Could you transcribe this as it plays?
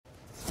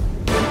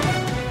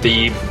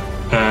The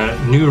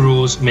new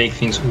rules make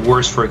things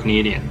worse for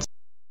Canadians.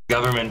 The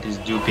government is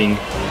duping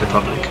the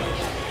public.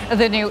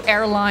 The new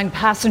airline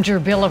passenger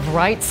Bill of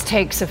Rights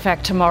takes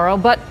effect tomorrow,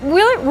 but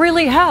will it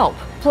really help?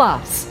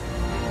 Plus,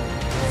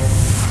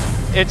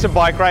 it's a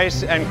bike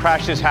race and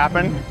crashes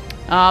happen.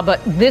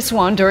 But this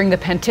one during the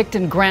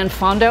Penticton Grand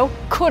Fondo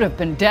could have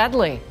been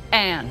deadly.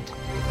 And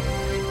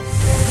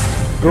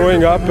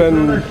growing up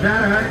in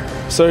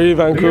Surrey,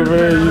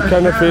 Vancouver, you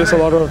kind of face a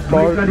lot of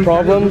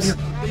problems.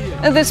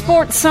 The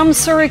sport some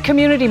Surrey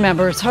community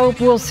members hope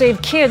will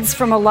save kids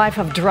from a life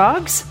of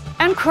drugs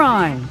and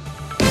crime.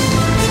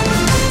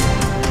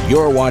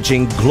 You're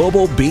watching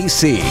Global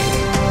BC.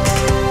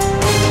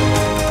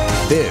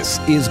 This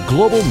is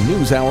Global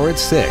News Hour at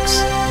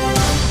 6.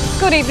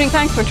 Good evening.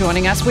 Thanks for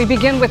joining us. We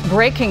begin with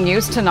breaking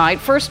news tonight.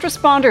 First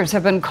responders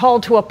have been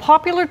called to a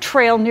popular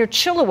trail near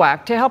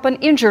Chilliwack to help an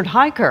injured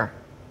hiker.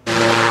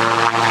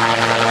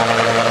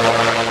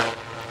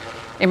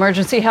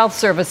 Emergency Health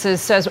Services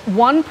says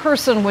one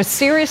person was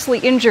seriously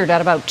injured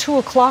at about 2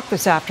 o'clock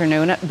this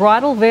afternoon at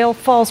Bridal Veil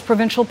Falls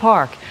Provincial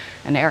Park.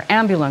 An air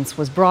ambulance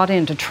was brought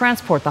in to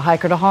transport the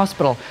hiker to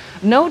hospital.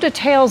 No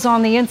details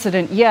on the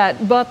incident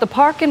yet, but the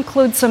park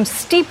includes some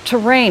steep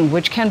terrain,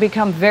 which can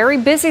become very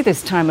busy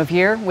this time of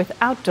year with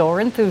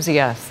outdoor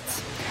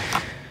enthusiasts.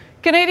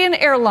 Canadian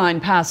airline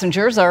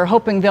passengers are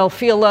hoping they'll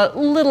feel a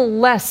little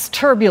less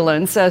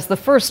turbulence as the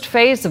first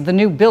phase of the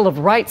new Bill of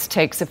Rights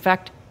takes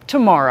effect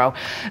tomorrow.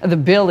 The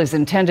bill is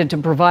intended to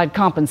provide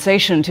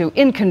compensation to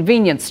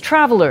inconvenienced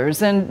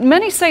travelers, and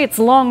many say it's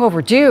long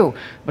overdue.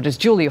 But as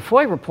Julia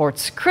Foy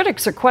reports,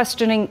 critics are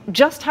questioning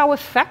just how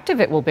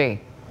effective it will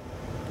be.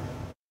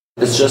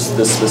 It's just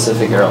this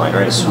specific airline,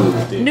 right? Swoop.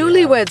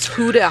 Newlyweds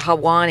Huda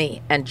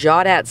Hawani and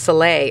Jawdat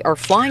Saleh are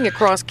flying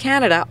across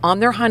Canada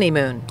on their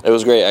honeymoon. It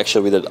was great.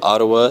 Actually, we did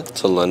Ottawa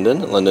to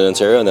London,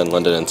 Ontario, and then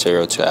London,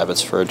 Ontario to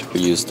Abbotsford.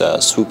 We used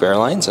Swoop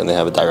Airlines, and they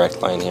have a direct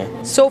line here.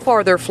 So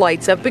far, their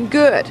flights have been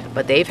good,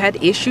 but they've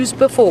had issues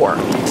before.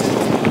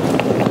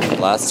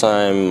 Last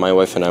time, my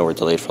wife and I were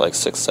delayed for like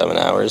 6-7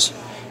 hours.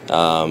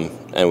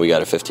 And we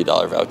got a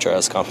 $50 voucher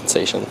as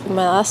compensation.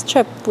 My last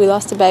trip, we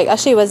lost a bag.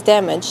 Actually, it was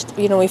damaged.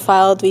 We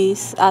filed, we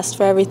asked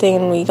for everything,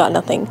 and we got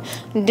nothing.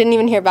 Didn't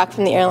even hear back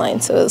from the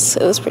airline, so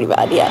it was pretty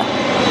bad, yeah.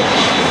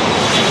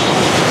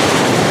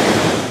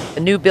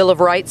 The new Bill of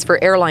Rights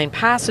for airline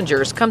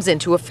passengers comes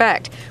into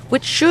effect,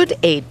 which should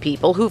aid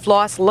people who've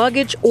lost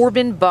luggage or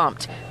been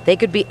bumped. They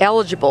could be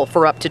eligible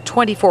for up to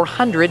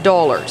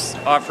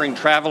 $2,400. Offering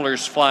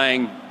travelers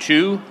flying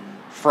to,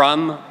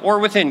 from, or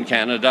within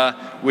Canada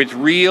with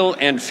real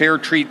and fair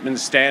treatment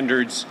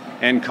standards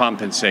and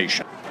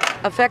compensation.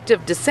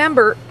 Effective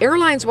December,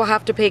 airlines will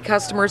have to pay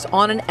customers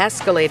on an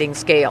escalating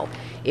scale.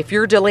 If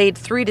you're delayed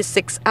 3 to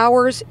 6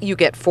 hours, you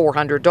get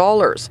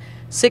 $400.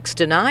 6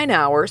 to 9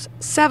 hours,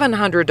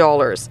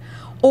 $700.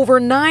 Over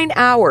 9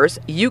 hours,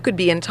 you could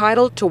be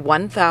entitled to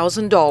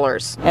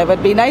 $1,000. It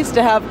would be nice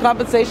to have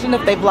compensation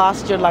if they've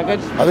lost your luggage.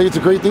 I think it's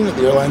a great thing that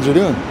the airlines are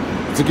doing.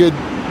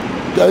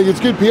 I think it's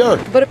good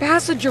PR. But a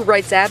passenger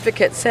rights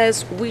advocate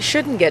says we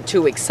shouldn't get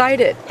too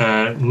excited.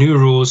 New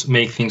rules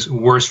make things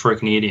worse for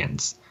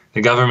Canadians.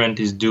 The government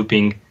is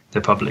duping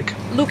the public.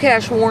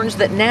 Lukash warns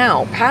that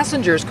now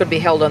passengers could be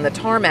held on the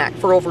tarmac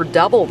for over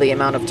double the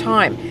amount of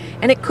time,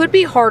 and it could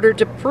be harder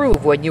to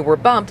prove when you were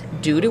bumped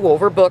due to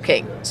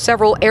overbooking.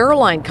 Several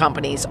airline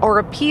companies are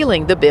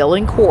appealing the bill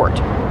in court.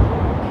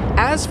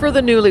 As for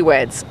the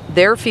newlyweds,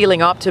 they're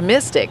feeling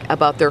optimistic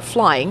about their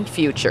flying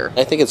future.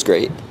 I think it's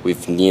great.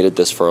 We've needed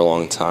this for a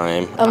long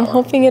time. I'm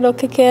hoping it'll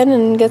kick in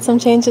and get some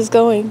changes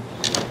going.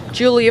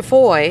 Julia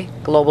Foy,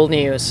 Global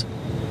News.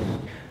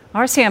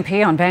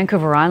 RCMP on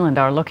Vancouver Island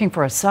are looking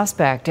for a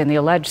suspect in the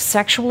alleged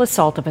sexual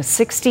assault of a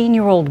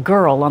 16-year-old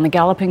girl on the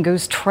Galloping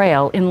Goose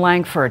Trail in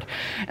Langford.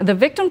 The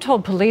victim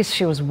told police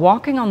she was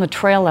walking on the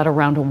trail at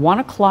around 1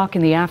 o'clock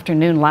in the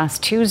afternoon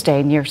last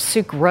Tuesday near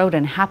Souk Road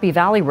and Happy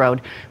Valley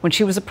Road when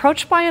she was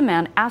approached by a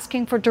man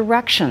asking for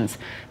directions.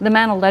 The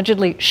man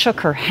allegedly shook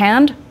her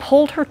hand,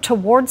 pulled her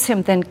towards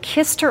him, then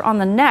kissed her on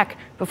the neck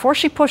before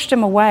she pushed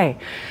him away.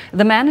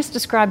 The man is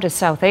described as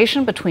South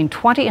Asian, between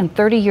 20 and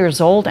 30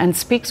 years old, and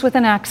speaks with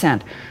an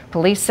accent.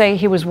 Police say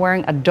he was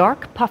wearing a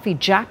dark puffy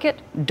jacket,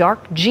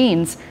 dark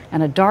jeans,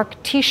 and a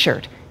dark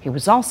T-shirt. He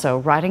was also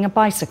riding a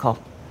bicycle.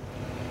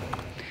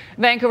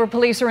 Vancouver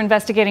police are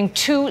investigating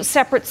 2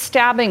 separate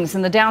stabbings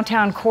in the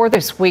downtown core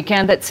this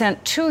weekend that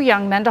sent 2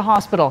 young men to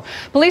hospital.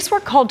 Police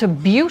were called to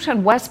Butte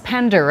and West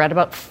Pender at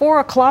about 4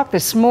 o'clock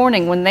this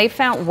morning when they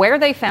found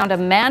a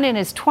man in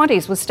his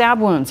 20s with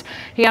stab wounds.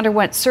 He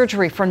underwent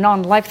surgery for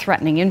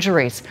non-life-threatening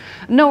injuries.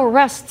 No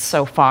arrests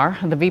so far.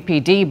 The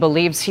VPD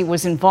believes he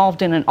was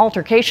involved in an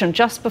altercation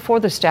just before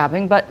the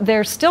stabbing, but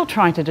they're still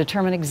trying to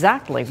determine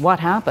exactly what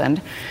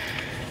happened.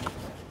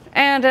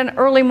 And an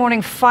early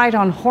morning fight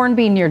on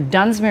Hornby near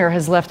Dunsmuir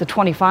has left a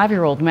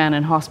 25-year-old man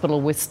in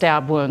hospital with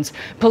stab wounds.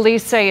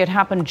 Police say it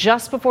happened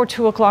just before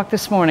 2 o'clock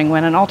this morning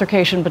when an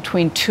altercation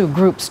between two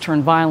groups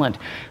turned violent.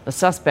 The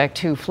suspect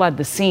who fled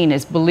the scene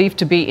is believed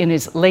to be in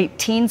his late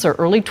teens or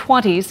early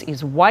 20s.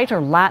 He's white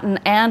or Latin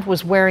and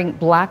was wearing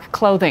black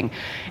clothing.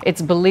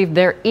 It's believed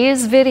there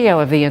is video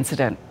of the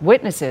incident.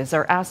 Witnesses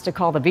are asked to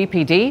call the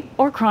VPD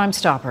or Crime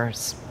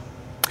Stoppers.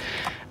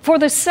 For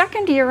the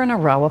second year in a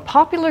row, a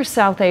popular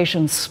South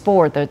Asian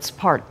sport that's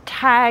part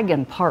tag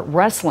and part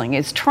wrestling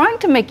is trying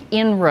to make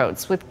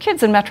inroads with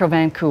kids in Metro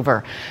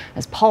Vancouver.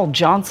 As Paul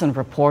Johnson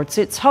reports,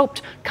 it's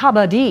hoped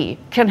Kabaddi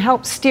can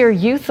help steer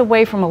youth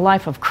away from a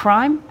life of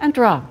crime and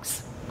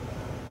drugs.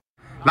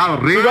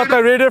 We got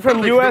the raider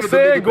from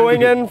USA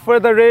going in for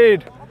the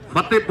raid.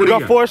 We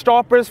got 4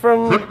 stoppers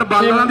from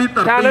Team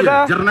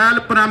Canada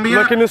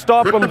looking to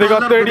stop him. They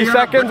got 30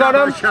 seconds on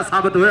him.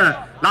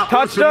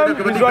 Touched him,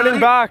 he's running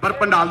back.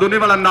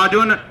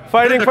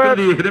 Fighting for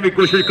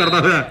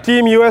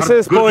Team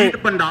USA's point.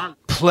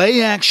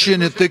 Play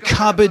action at the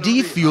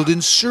Kabaddi field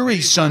in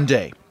Surrey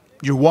Sunday.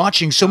 You're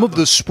watching some of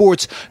the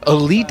sport's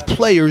elite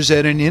players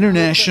at an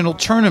international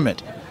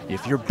tournament.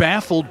 If you're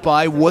baffled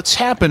by what's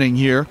happening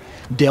here,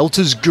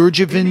 Delta's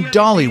Gurjavin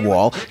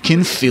Dhaliwal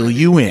can fill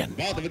you in.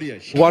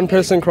 One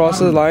person crosses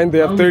the line, they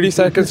have 30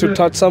 seconds to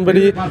touch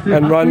somebody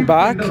and run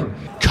back.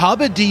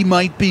 Kabaddi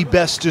might be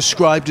best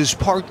described as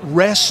part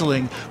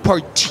wrestling,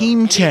 part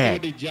team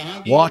tag.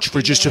 Watch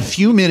for just a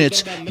few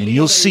minutes and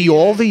you'll see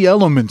all the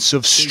elements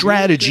of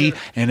strategy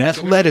and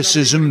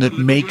athleticism that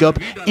make up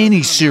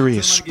any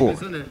serious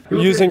sport.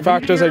 Using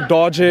factors like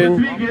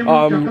dodging,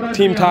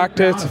 team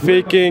tactics,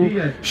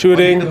 faking,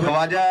 shooting.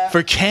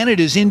 For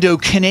Canada's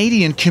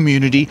Indo-Canadian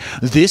community,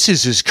 this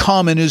is as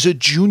common as a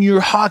junior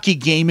hockey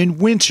game in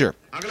winter.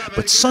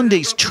 But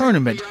Sunday's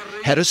tournament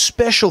had a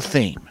special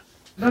theme.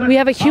 We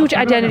have a huge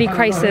identity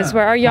crisis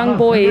where our young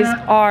boys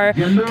are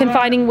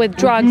confining with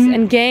drugs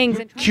and gangs.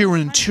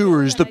 Kieran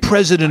Tour is the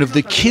president of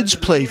the Kids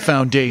Play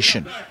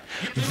Foundation.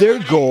 Their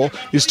goal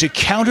is to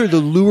counter the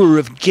lure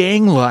of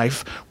gang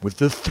life with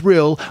the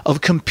thrill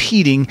of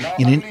competing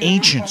in an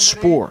ancient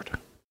sport.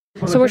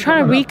 So we're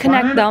trying to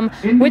reconnect them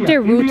with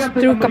their roots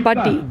through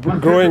Kabaddi.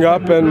 Growing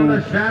up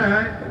in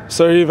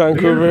Surrey,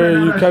 Vancouver,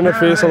 you kind of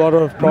face a lot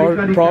of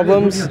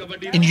problems.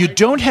 And you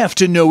don't have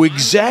to know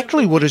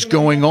exactly what is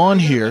going on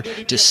here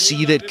to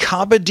see that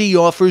Kabaddi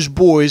offers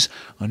boys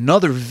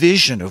another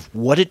vision of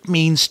what it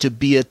means to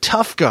be a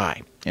tough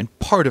guy and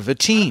part of a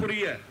team.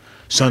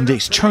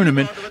 Sunday's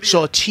tournament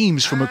saw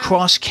teams from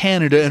across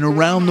Canada and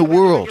around the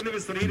world,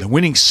 and the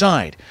winning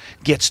side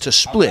gets to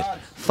split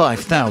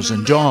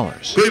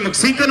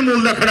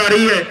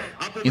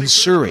 $5,000. In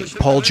Surrey,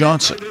 Paul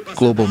Johnson,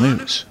 Global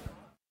News.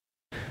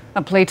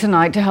 A plea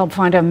tonight to help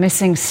find a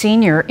missing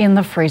senior in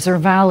the Fraser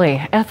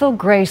Valley. Ethel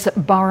Grace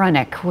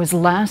Baranek was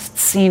last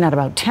seen at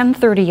about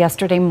 10:30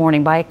 yesterday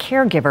morning by a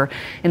caregiver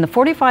in the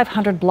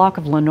 4500 block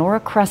of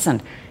Lenora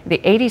Crescent. The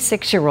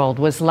 86-year-old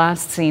was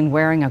last seen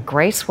wearing a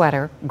gray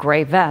sweater,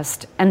 gray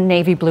vest, and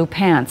navy blue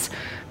pants.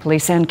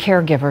 Police and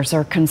caregivers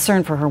are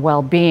concerned for her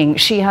well-being.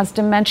 She has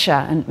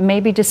dementia and may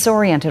be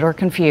disoriented or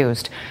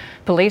confused.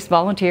 Police,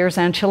 volunteers,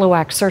 and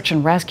Chilliwack Search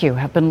and Rescue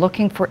have been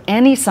looking for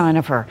any sign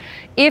of her.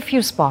 If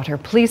you spot her,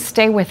 please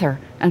stay with her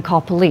and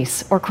call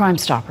police or Crime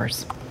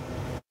Stoppers.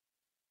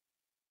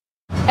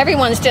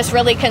 Everyone's just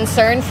really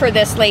concerned for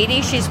this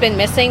lady. She's been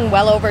missing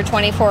well over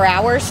 24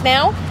 hours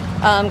now.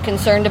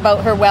 Concerned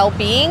about her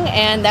well-being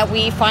and that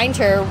we find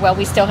her while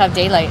we still have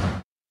daylight.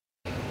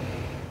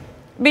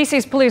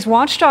 BC's Police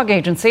Watchdog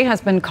Agency has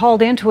been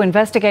called in to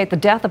investigate the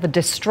death of a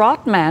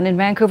distraught man in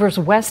Vancouver's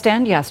West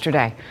End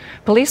yesterday.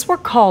 Police were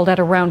called at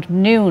around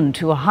noon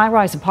to a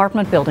high-rise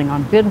apartment building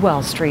on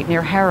Bidwell Street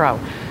near Harrow.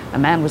 A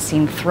man was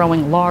seen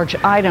throwing large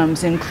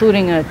items,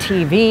 including a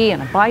TV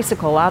and a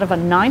bicycle, out of a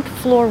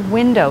 9th-floor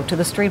window to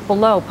the street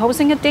below,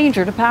 posing a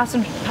danger to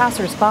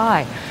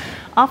passers-by.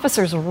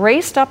 Officers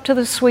raced up to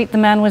the suite the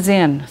man was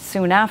in.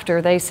 Soon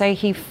after, they say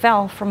he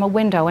fell from a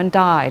window and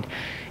died.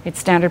 It's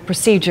standard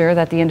procedure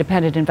that the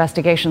Independent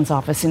Investigations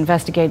Office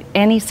investigate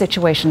any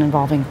situation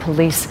involving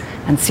police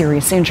and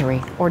serious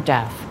injury or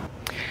death.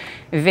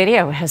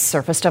 Video has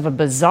surfaced of a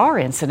bizarre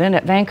incident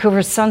at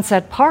Vancouver's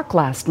Sunset Park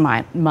last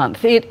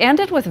month. It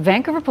ended with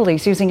Vancouver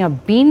police using a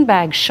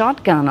beanbag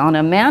shotgun on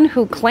a man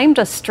who claimed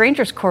a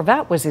stranger's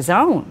Corvette was his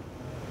own.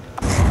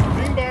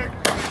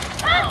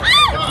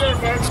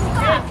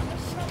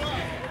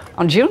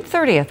 On June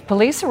 30th,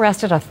 police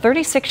arrested a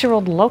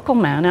 36-year-old local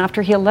man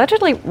after he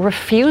allegedly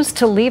refused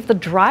to leave the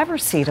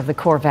driver's seat of the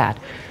Corvette.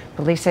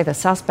 Police say the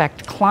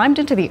suspect climbed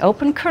into the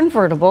open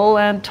convertible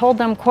and told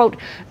them, quote,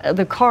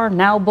 the car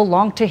now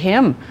belonged to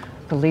him.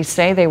 Police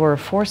say they were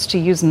forced to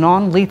use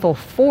non-lethal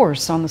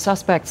force on the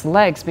suspect's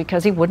legs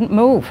because he wouldn't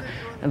move.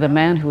 The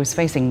man, who was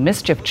facing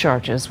mischief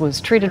charges,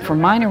 was treated for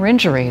minor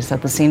injuries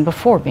at the scene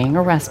before being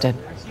arrested.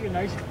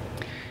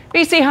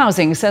 BC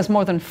Housing says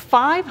more than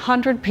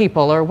 500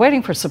 people are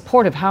waiting for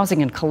supportive housing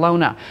in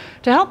Kelowna.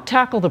 To help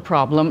tackle the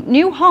problem,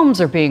 new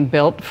homes are being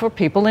built for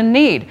people in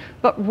need.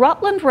 But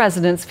Rutland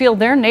residents feel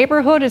their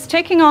neighbourhood is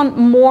taking on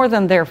more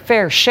than their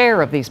fair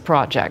share of these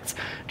projects.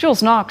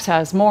 Jules Knox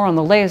has more on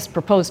the latest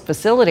proposed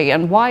facility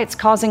and why it's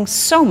causing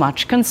so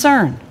much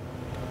concern.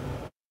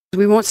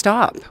 We won't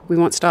stop. We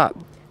won't stop.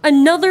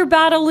 Another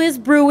battle is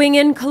brewing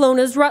in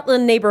Kelowna's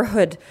Rutland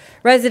neighbourhood.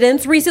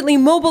 Residents recently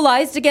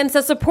mobilized against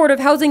a supportive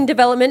housing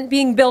development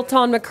being built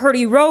on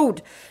McCurdy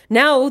Road.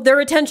 Now their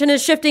attention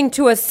is shifting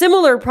to a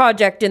similar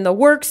project in the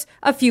works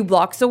a few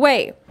blocks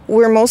away.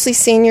 We're mostly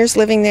seniors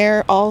living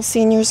there, all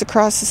seniors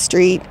across the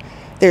street.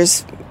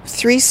 There's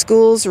 3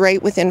 schools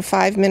right within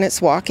 5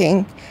 minutes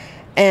walking.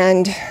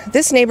 And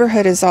this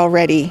neighbourhood has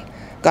already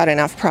got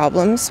enough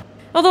problems.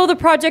 Although the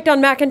project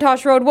on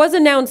McIntosh Road was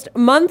announced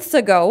months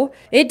ago,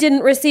 it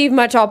didn't receive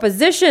much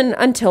opposition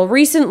until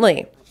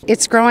recently.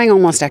 It's growing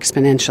almost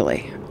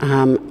exponentially.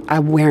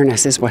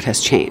 Awareness is what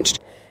has changed.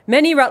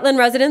 Many Rutland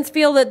residents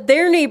feel that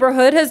their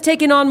neighbourhood has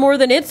taken on more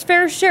than its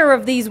fair share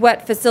of these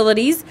wet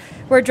facilities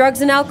where drugs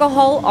and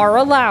alcohol are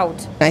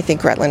allowed. I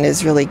think Rutland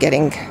is really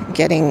getting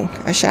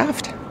a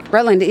shaft.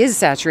 Rutland is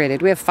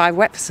saturated. We have 5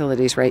 wet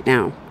facilities right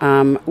now.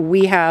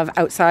 We have,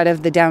 outside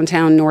of the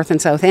downtown north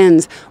and south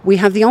ends, we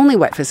have the only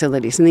wet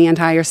facilities in the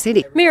entire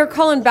city. Mayor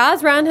Colin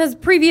Bazran has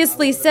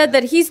previously said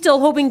that he's still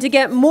hoping to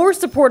get more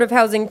supportive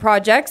housing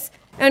projects,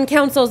 and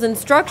Council's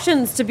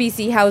instructions to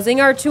BC Housing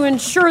are to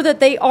ensure that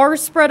they are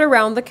spread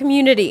around the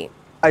community.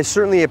 I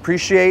certainly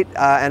appreciate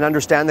and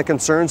understand the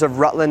concerns of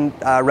Rutland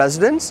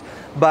residents,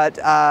 but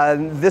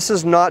this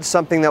is not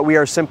something that we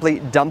are simply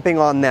dumping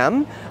on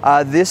them.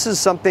 This is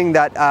something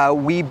that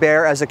we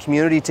bear as a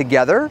community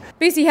together.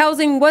 BC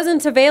Housing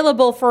wasn't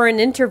available for an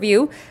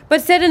interview,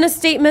 but said in a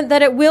statement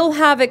that it will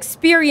have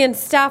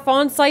experienced staff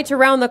on site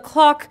around the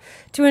clock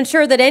to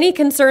ensure that any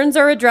concerns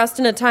are addressed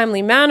in a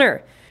timely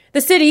manner. The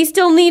city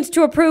still needs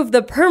to approve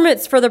the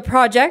permits for the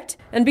project,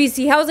 and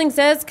BC Housing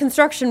says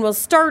construction will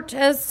start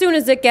as soon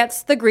as it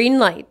gets the green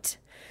light.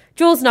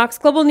 Jules Knox,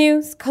 Global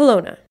News,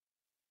 Kelowna.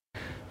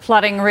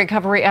 Flooding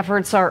recovery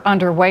efforts are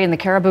underway in the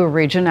Caribou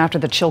region after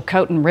the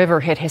Chilcotin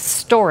River hit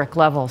historic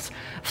levels.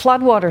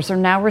 Floodwaters are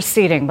now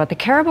receding, but the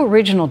Caribou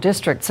Regional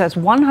District says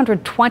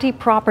 120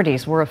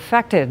 properties were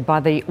affected by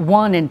the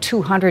 1 in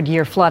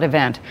 200-year flood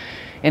event.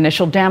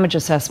 Initial damage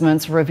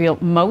assessments reveal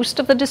most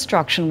of the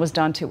destruction was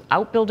done to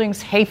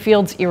outbuildings,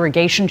 hayfields,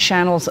 irrigation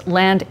channels,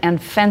 land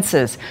and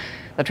fences.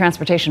 The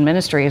Transportation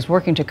Ministry is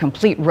working to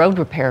complete road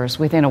repairs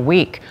within a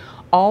week.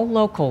 All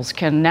locals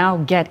can now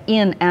get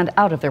in and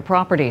out of their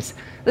properties.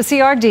 The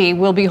CRD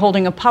will be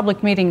holding a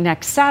public meeting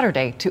next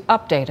Saturday to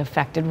update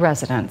affected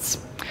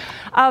residents.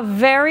 A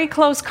very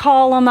close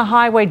call on the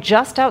highway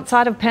just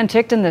outside of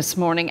Penticton this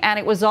morning, and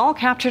it was all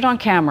captured on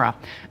camera.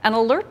 An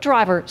alert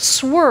driver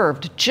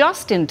swerved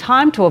just in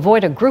time to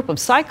avoid a group of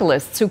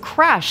cyclists who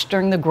crashed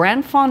during the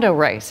Grand Fondo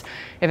race.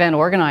 Event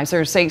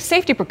organizers say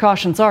safety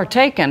precautions are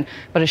taken,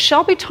 but as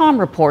Shelby Tom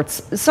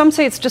reports, some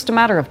say it's just a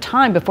matter of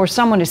time before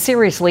someone is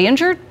seriously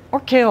injured or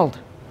killed.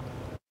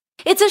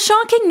 It's a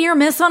shocking near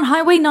miss on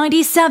Highway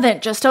 97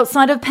 just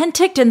outside of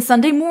Penticton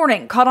Sunday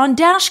morning, caught on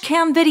dash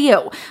cam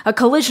video. A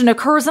collision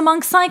occurs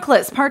among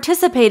cyclists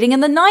participating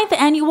in the 9th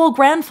annual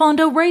Grand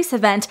Fondo race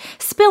event,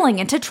 spilling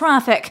into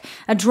traffic.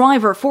 A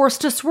driver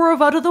forced to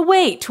swerve out of the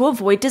way to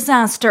avoid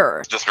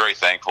disaster. Just very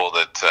thankful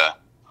that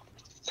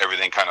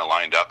everything kind of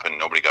lined up and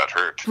nobody got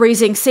hurt.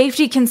 Raising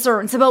safety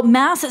concerns about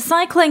mass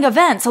cycling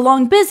events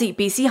along busy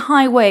BC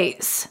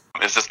highways.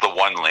 It's just the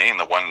one lane,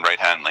 the one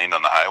right-hand lane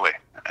on the highway,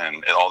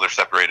 and all they're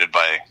separated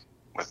by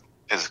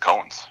is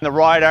cones. The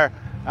rider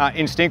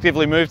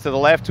instinctively moved to the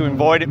left to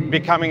avoid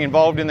becoming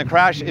involved in the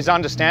crash is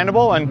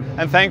understandable,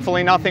 and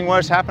thankfully nothing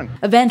worse happened.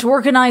 Event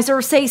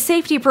organizers say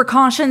safety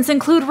precautions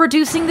include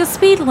reducing the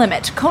speed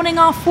limit, coning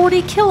off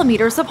 40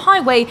 kilometers of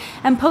highway,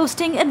 and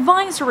posting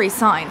advisory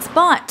signs,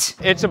 but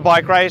it's a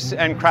bike race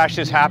and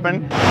crashes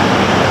happen.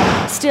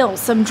 Still,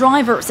 some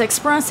drivers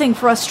expressing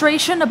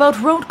frustration about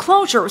road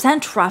closures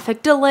and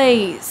traffic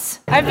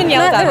delays. I've been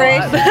yelled at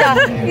a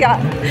lot.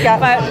 Yeah.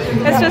 But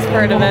it's just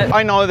part of it.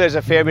 I know there's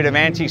a fair bit of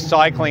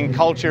anti-cycling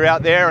culture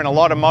out there, and a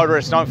lot of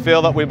motorists don't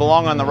feel that we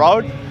belong on the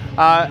road.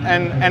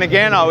 And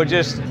again, I would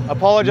just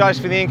apologise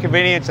for the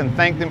inconvenience and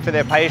thank them for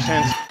their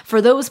patience.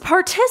 For those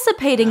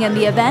participating in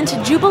the event,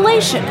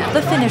 jubilation at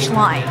the finish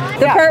line.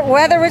 The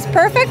weather was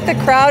perfect. The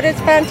crowd is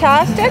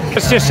fantastic.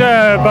 It's just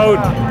about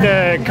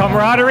the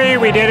camaraderie.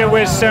 We did it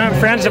with some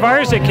friends of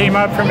ours that came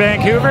up from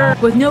Vancouver.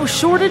 With no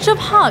shortage of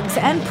hugs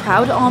and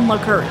proud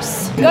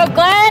onlookers. Go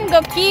Glenn,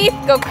 go Keith,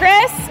 go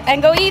Chris,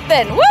 and go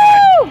Ethan. Woo!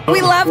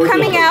 We love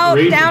coming out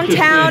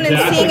downtown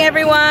and seeing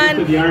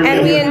everyone,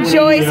 and we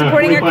enjoy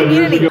supporting our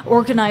community.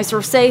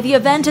 Organizers say the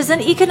event is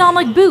an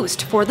economic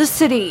boost for the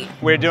city.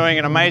 We're doing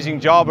an amazing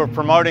job of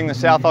promoting the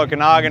South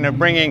Okanagan, of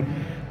bringing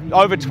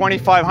over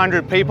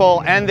 2,500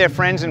 people and their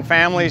friends and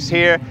families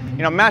here.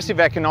 Massive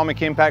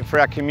economic impact for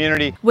our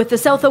community. With the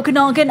South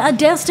Okanagan a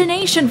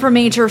destination for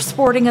major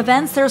sporting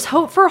events, there's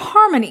hope for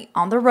harmony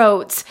on the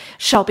roads.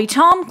 Shelby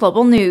Tom,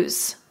 Global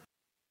News.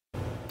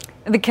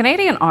 The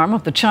Canadian arm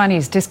of the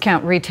Chinese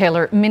discount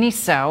retailer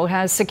Miniso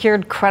has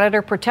secured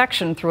creditor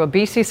protection through a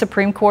BC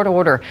Supreme Court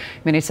order.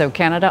 Miniso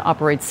Canada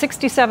operates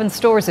 67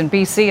 stores in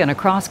BC and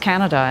across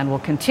Canada and will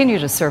continue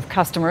to serve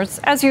customers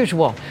as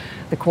usual.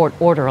 The court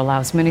order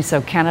allows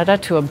Miniso Canada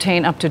to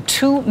obtain up to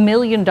 $2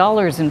 million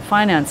in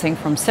financing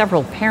from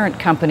several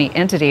parent company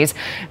entities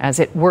as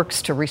it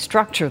works to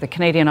restructure the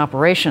Canadian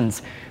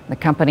operations. The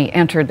company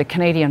entered the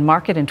Canadian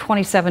market in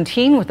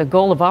 2017 with a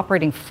goal of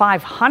operating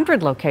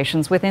 500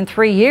 locations within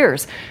 3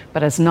 years,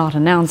 but has not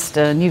announced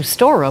a new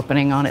store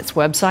opening on its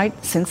website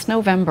since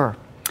November.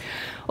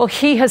 Well,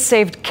 he has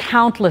saved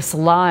countless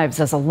lives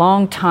as a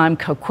long-time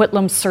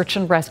Coquitlam search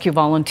and rescue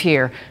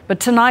volunteer. But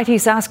tonight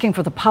he's asking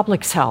for the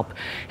public's help.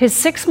 His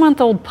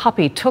 6-month-old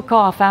puppy took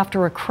off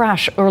after a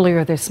crash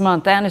earlier this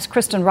month. And as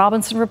Kristen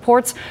Robinson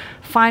reports,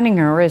 finding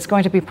her is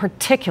going to be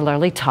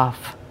particularly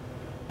tough.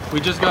 We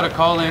just got a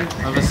call in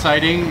of a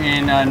sighting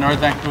in North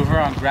Vancouver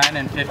on Grand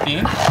and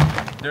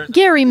 15.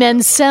 Gary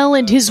Mansell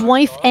and his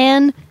wife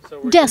Anne,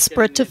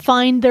 desperate to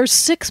find their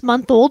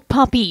 6-month-old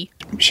puppy.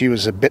 She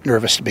was a bit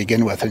nervous to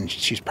begin with, and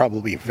she's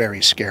probably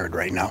very scared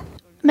right now.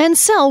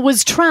 Mansell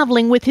was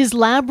traveling with his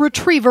lab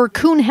retriever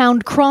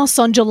Coonhound Cross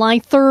on July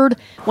 3rd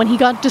when he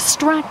got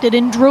distracted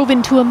and drove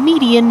into a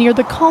median near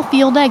the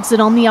Caulfield exit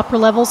on the Upper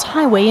Levels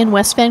Highway in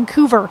West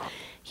Vancouver.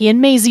 He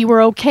and Maisie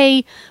were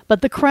okay,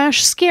 but the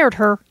crash scared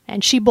her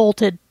and she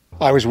bolted.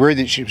 I was worried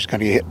that she was going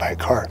to get hit by a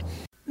car.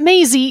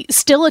 Maisie,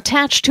 still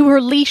attached to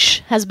her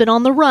leash, has been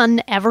on the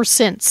run ever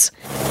since.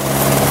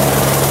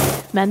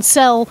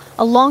 Mansell,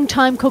 a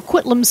longtime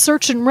Coquitlam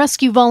search and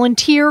rescue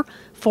volunteer,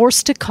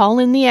 forced to call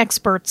in the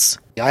experts.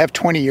 I have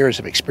 20 years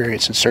of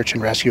experience in search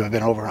and rescue. I've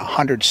been over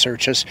 100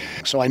 searches,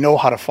 so I know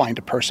how to find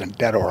a person,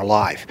 dead or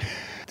alive.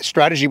 The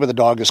strategy with a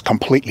dog is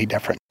completely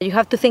different. You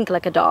have to think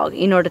like a dog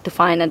in order to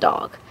find a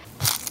dog.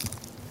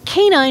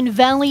 Canine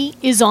Valley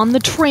is on the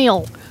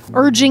trail,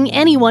 urging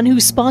anyone who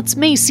spots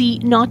Macy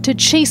not to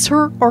chase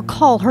her or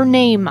call her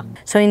name.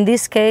 So in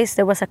this case,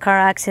 there was a car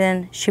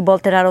accident. She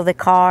bolted out of the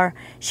car.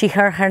 She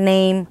heard her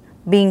name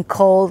being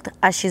called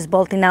as she's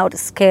bolting out,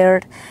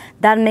 scared.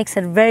 That makes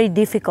it very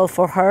difficult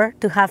for her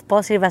to have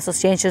positive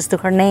associations to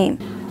her name.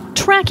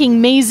 Tracking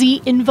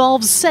Maisie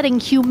involves setting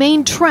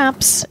humane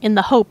traps in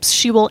the hopes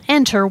she will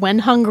enter when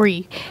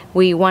hungry.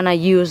 We want to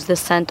use the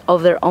scent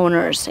of their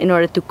owners in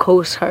order to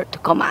coax her to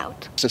come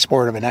out. It's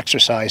more of an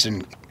exercise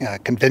in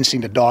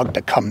convincing the dog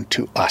to come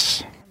to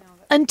us.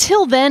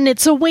 Until then,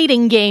 it's a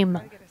waiting game.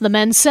 The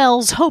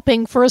Mansells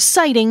hoping for a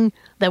sighting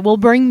that will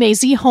bring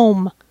Maisie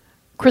home.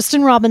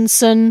 Kristen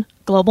Robinson,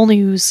 Global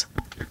News.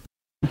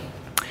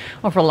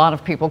 Well, for a lot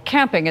of people,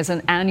 camping is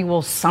an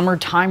annual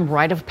summertime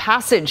rite of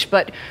passage,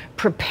 but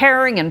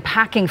preparing and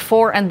packing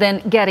for and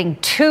then getting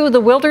to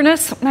the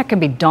wilderness, that can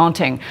be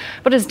daunting.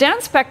 But as Dan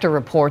Spector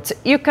reports,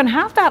 you can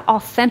have that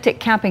authentic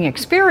camping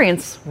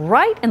experience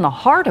right in the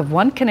heart of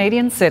one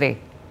Canadian city.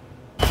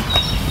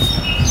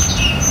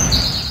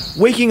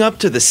 Waking up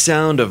to the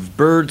sound of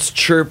birds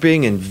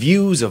chirping and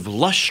views of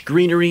lush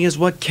greenery is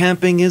what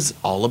camping is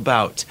all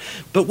about.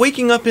 But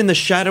waking up in the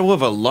shadow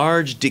of a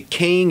large,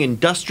 decaying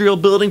industrial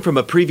building from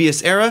a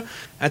previous era,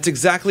 that's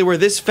exactly where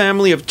this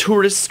family of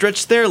tourists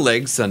stretched their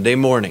legs Sunday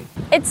morning.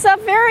 It's a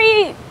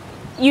very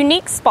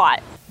unique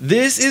spot.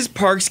 This is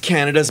Parks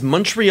Canada's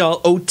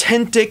Montreal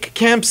Authentic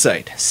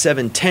campsite.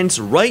 7 tents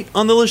right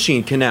on the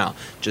Lachine Canal.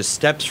 Just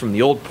steps from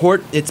the old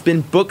port, it's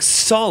been booked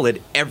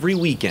solid every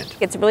weekend.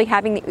 It's really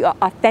having the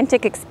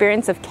authentic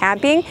experience of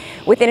camping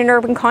within an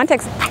urban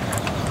context.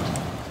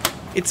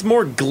 It's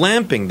more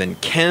glamping than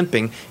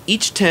camping.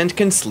 Each tent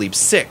can sleep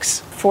 6.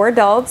 4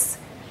 adults,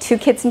 2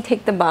 kids can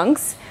take the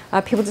bunks.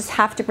 People just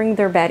have to bring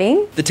their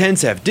bedding. The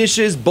tents have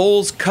dishes,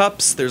 bowls,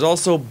 cups. There's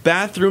also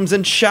bathrooms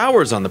and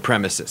showers on the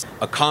premises.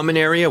 A common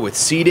area with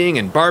seating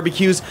and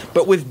barbecues,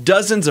 but with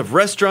dozens of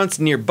restaurants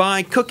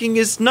nearby, cooking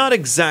is not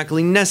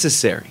exactly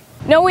necessary.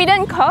 No, we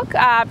didn't cook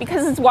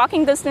because it's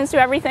walking distance to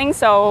everything,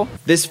 so...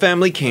 This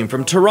family came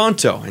from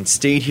Toronto and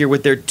stayed here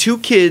with their 2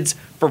 kids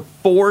for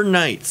 4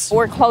 nights.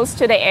 We're close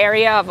to the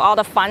area of all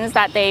the funds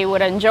that they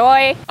would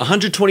enjoy.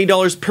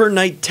 $120 per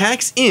night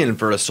tax in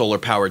for a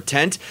solar-powered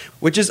tent,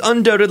 which is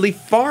undoubtedly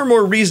far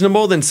more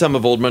reasonable than some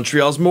of Old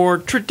Montreal's more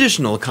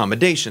traditional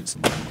accommodations.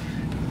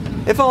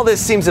 If all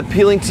this seems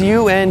appealing to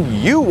you and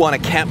you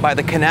want to camp by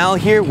the canal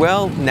here,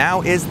 well,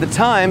 now is the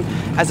time.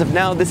 As of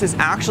now, this is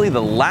actually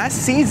the last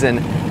season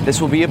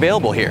this will be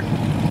available here.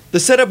 The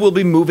setup will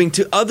be moving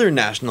to other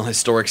National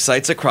Historic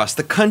sites across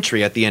the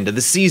country at the end of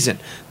the season,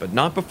 but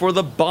not before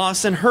the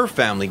boss and her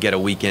family get a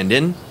weekend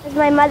in.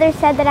 My mother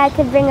said that I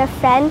could bring a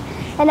friend,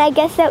 and I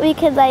guess that we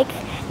could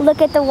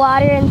look at the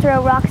water and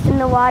throw rocks in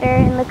the water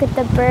and look at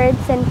the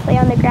birds and play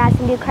on the grass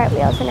and do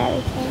cartwheels and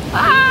everything.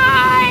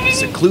 Bye!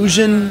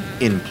 Seclusion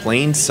in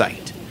plain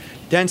sight.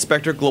 Dan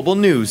Spector, Global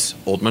News,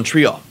 Old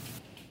Montreal.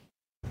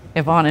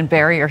 Yvonne and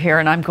Barry are here,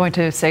 and I'm going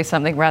to say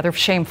something rather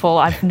shameful.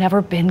 I've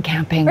never been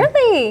camping.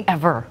 Really?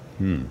 Ever.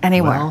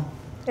 Anywhere. Well,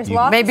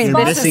 you're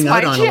missing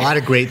out on a lot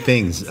of great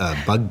things.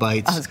 Bug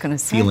bites, I was gonna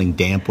say. feeling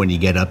damp when you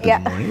get up in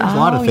the morning. There's a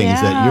lot of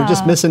things that you're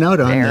just missing out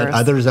on that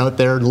others out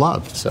there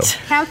love. So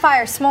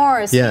campfire,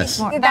 s'mores. Yes.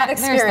 That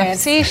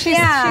experience. See, she's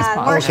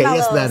okay,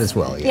 yes, that as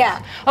well.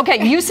 Yeah.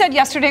 Okay, you said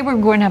yesterday we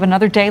were going to have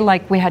another day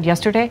like we had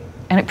yesterday,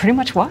 and it pretty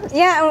much was.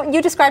 Yeah,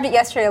 you described it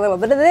yesterday, a little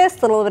bit of this,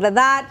 a little bit of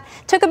that.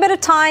 Took a bit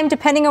of time,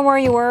 depending on where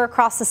you were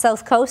across the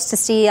south coast, to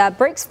see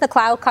breaks in the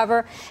cloud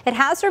cover. It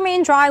has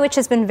remained dry, which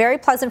has been very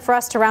pleasant for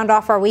us to round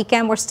off our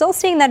weekend. We're still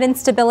seeing that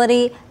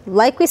instability,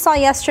 like we saw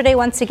yesterday,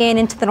 once again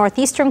into the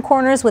northeastern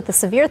corners with the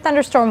severe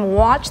thunderstorm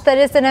watch that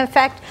is in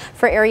effect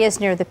for areas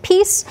near the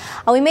Peace.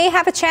 We may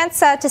have a chance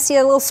to see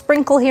a little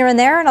sprinkle here and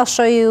there, and I'll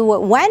show you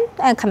when,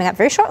 coming up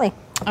very shortly.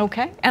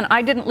 Okay, and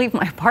I didn't leave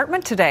my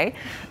apartment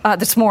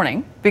this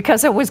morning,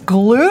 because I was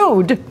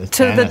glued to the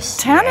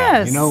tennis.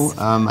 Yeah. You know,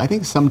 I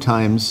think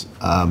sometimes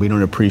we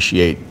don't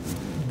appreciate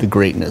the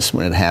greatness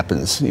when it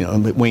happens. You know,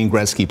 Wayne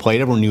Gretzky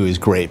played, everyone knew he was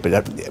great,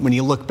 but when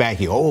you look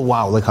back, you go, oh,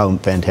 wow, look how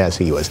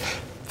fantastic he was.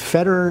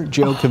 Federer,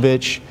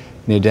 Djokovic,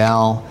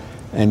 Nadal,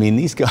 I mean,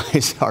 these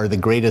guys are the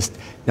greatest,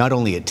 not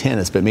only at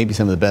tennis, but maybe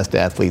some of the best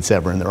athletes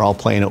ever. And they're all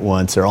playing at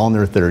once. They're all in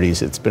their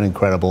 30s. It's been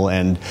incredible.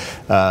 And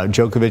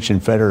Djokovic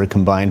and Federer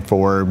combined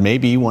for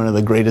maybe one of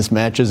the greatest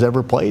matches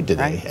ever played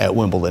today at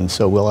Wimbledon.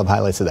 So we'll have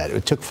highlights of that.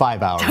 It took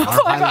 5 hours. Our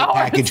highlight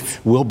package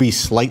will be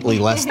slightly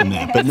less than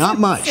that, but not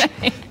much.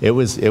 It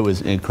was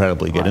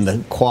incredibly good. And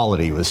the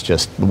quality was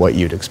just what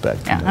you'd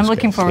expect. Yeah, I'm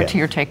looking forward to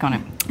your take on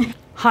it.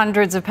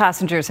 Hundreds of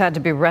passengers had to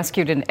be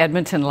rescued in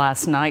Edmonton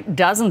last night,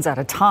 dozens at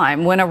a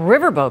time, when a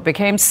riverboat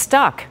became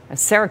stuck.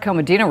 As Sarah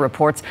Comadina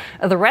reports,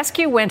 the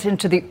rescue went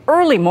into the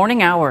early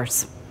morning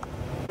hours.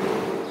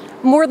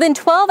 More than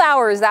 12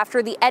 hours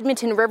after the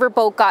Edmonton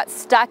riverboat got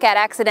stuck at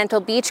Accidental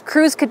Beach,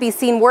 crews could be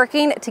seen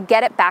working to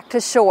get it back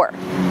to shore.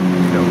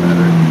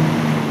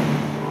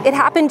 It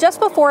happened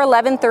just before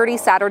 11:30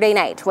 Saturday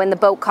night when the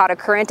boat caught a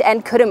current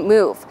and couldn't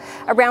move.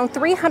 Around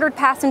 300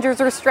 passengers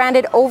were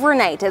stranded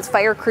overnight as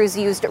fire crews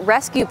used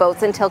rescue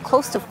boats until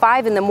close to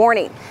 5 in the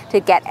morning to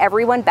get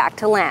everyone back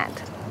to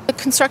land. The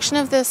construction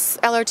of this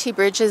LRT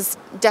bridge has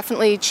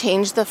definitely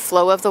changed the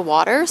flow of the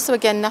water. So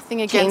again,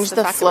 nothing against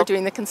the fact that we're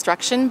doing the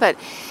construction, but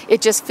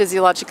it just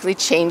physiologically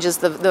changes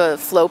the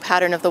flow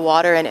pattern of the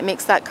water, and it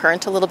makes that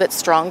current a little bit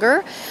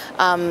stronger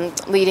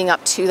leading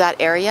up to that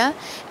area.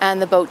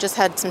 And the boat just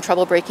had some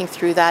trouble breaking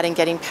through that and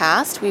getting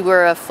past. We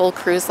were a full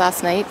cruise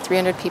last night,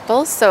 300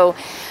 people. So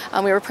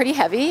we were pretty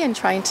heavy, and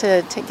trying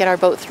to get our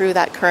boat through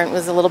that current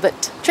was a little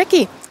bit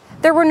tricky.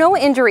 There were no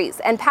injuries,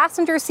 and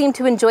passengers seemed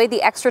to enjoy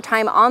the extra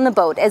time on the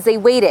boat as they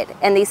waited,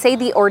 and they say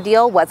the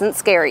ordeal wasn't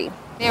scary.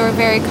 They were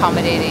very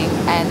accommodating,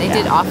 and they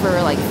did offer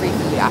free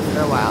food after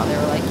a while. They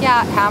were like,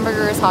 yeah,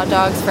 hamburgers, hot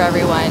dogs for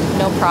everyone,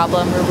 no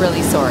problem, we're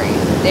really sorry.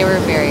 They were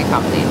very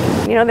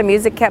accommodating. You know, the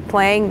music kept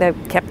playing, they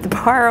kept the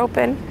bar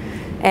open,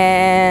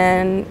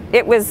 and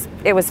it was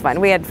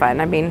fun. We had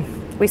fun. I mean,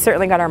 we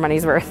certainly got our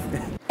money's worth.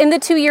 In the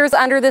 2 years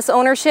under this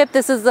ownership,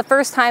 this is the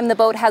first time the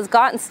boat has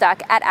gotten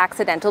stuck at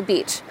Accidental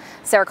Beach.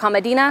 Sarah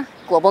Comadina,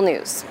 Global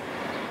News.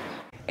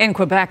 In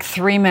Quebec,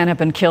 3 men have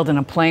been killed in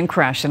a plane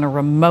crash in a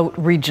remote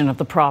region of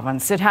the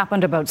province. It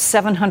happened about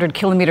 700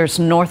 kilometers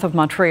north of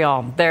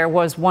Montreal. There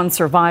was one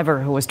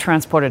survivor who was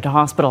transported to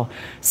hospital.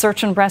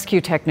 Search and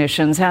rescue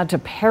technicians had to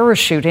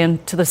parachute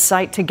into the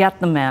site to get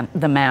the men.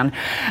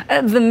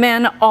 The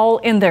men, all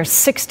in their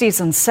 60s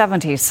and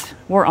 70s,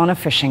 were on a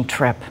fishing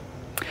trip.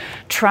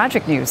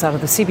 Tragic news out of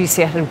the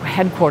CBC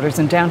headquarters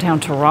in downtown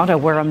Toronto,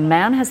 where a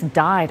man has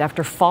died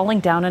after falling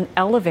down an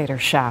elevator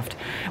shaft.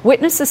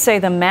 Witnesses say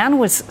the man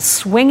was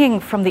swinging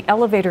from the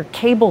elevator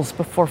cables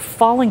before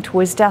falling to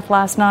his death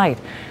last night.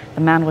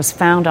 The man was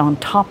found on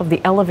top of the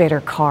elevator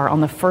car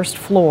on the first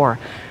floor.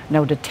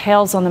 No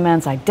details on the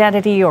man's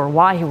identity or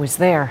why he was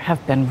there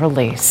have been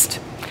released.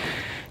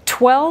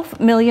 12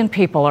 million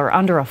people are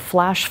under a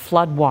flash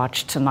flood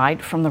watch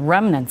tonight from the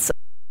remnants.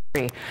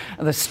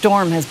 The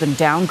storm has been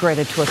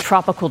downgraded to a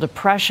tropical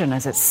depression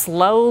as it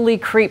slowly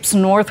creeps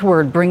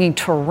northward, bringing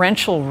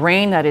torrential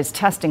rain that is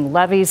testing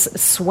levees,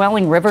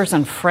 swelling rivers,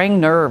 and fraying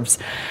nerves.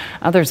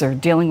 Others are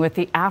dealing with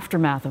the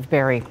aftermath of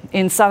Barry.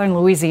 In southern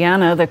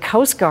Louisiana, the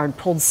Coast Guard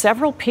pulled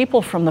several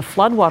people from the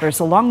floodwaters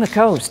along the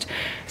coast.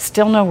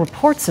 Still no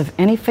reports of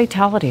any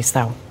fatalities,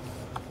 though.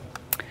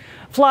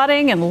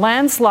 Flooding and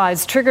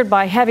landslides triggered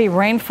by heavy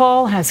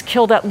rainfall has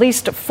killed at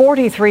least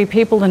 43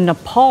 people in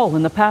Nepal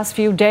in the past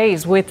few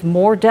days, with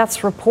more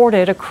deaths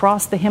reported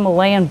across the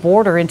Himalayan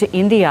border into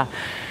India.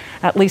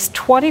 At least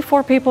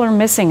 24 people are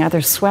missing,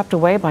 either swept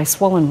away by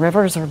swollen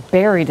rivers or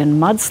buried in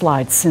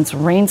mudslides since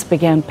rains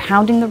began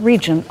pounding the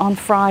region on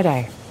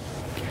Friday.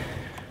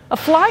 A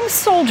flying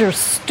soldier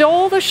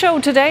stole the show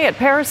today at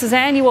Paris's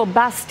annual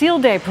Bastille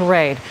Day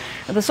parade.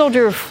 The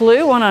soldier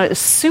flew on a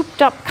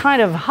souped-up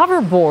kind of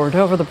hoverboard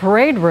over the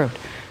parade route.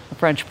 The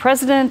French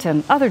president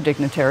and other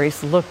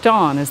dignitaries looked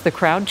on as the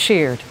crowd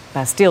cheered.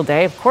 Bastille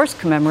Day, of course,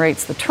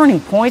 commemorates the turning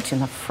point in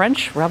the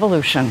French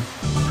Revolution.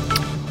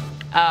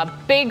 A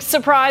big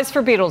surprise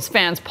for Beatles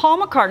fans.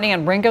 Paul McCartney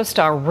and Ringo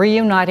Starr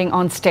reuniting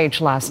on stage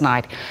last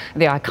night.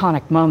 The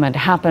iconic moment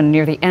happened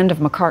near the end of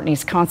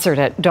McCartney's concert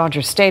at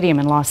Dodger Stadium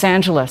in Los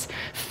Angeles.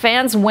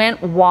 Fans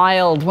went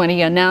wild when he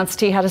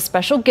announced he had a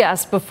special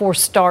guest before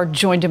Starr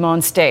joined him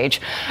on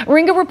stage.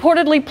 Ringo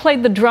reportedly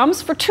played the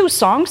drums for 2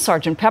 songs,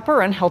 Sgt.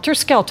 Pepper and Helter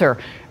Skelter.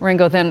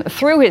 Ringo then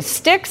threw his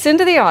sticks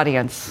into the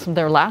audience.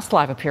 Their last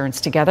live appearance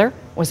together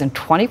was in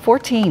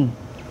 2014.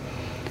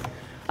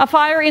 A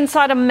fire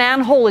inside a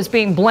manhole is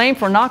being blamed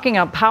for knocking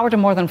out power to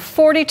more than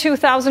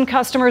 42,000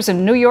 customers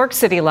in New York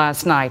City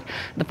last night.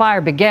 The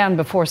fire began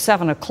before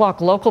 7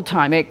 o'clock local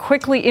time. It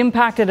quickly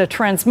impacted a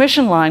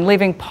transmission line,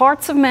 leaving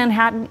parts of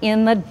Manhattan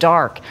in the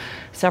dark.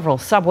 Several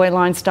subway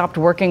lines stopped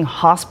working,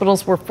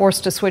 hospitals were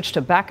forced to switch to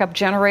backup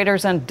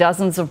generators, and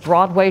dozens of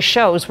Broadway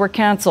shows were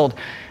canceled.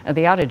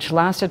 The outage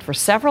lasted for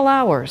several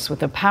hours, with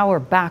the power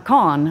back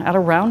on at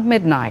around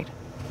midnight.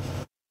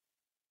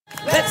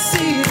 Let's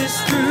see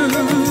this through.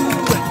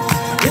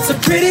 It's a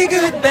pretty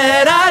good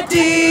bad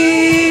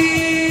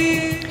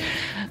idea.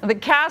 The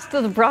cast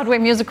of the Broadway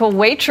musical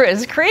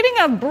Waitress creating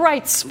a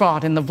bright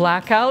spot in the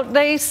blackout.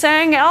 They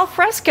sang Al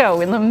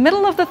Fresco in the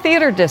middle of the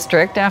theater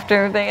district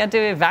after they had to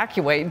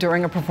evacuate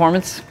during a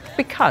performance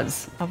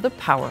because of the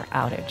power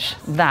outage.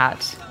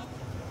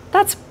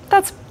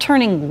 That's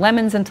turning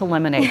lemons into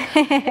lemonade.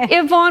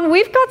 Yvonne,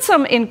 we've got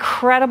some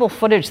incredible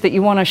footage that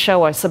you want to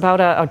show us about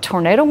a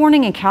tornado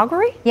warning in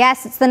Calgary?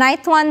 Yes, it's the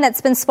 9th one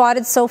that's been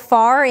spotted so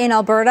far in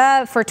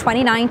Alberta for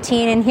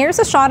 2019. And here's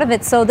a shot of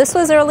it. So this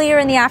was earlier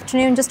in the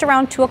afternoon, just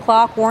around 2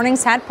 o'clock.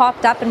 Warnings had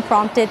popped up and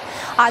prompted.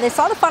 They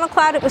saw the funnel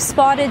cloud. It was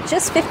spotted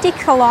just 50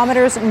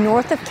 kilometers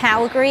north of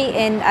Calgary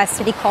in a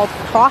city called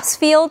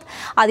Crossfield.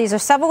 These are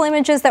several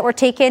images that were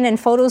taken and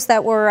photos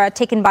that were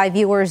taken by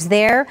viewers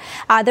there.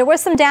 There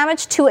was some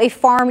damage to a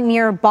farm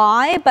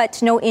nearby,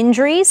 but no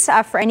injuries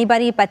for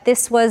anybody. But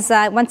this was,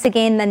 once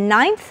again, the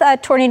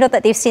 9th tornado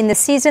that they've seen this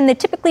season. They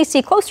typically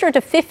see closer to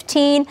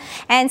 15,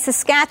 and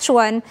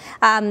Saskatchewan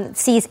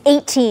sees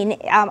 18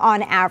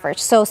 on average.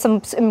 So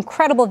some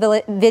incredible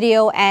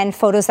video and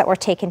photos that were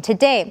taken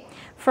today.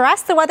 For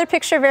us, the weather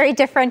picture very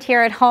different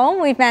here at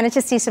home. We've managed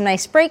to see some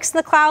nice breaks in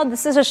the cloud.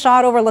 This is a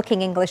shot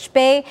overlooking English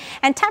Bay,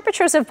 and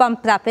temperatures have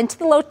bumped up into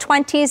the low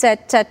 20s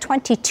at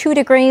 22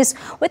 degrees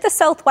with a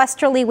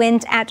southwesterly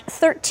wind at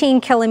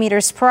 13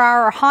 kilometers per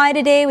hour. Our high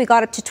today, we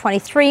got up to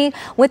 23.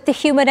 With the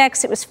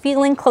Humidex, it was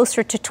feeling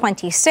closer to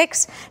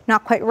 26.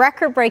 Not quite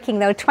record-breaking,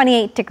 though,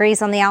 28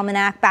 degrees on the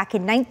almanac back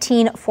in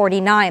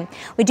 1949.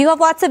 We do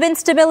have lots of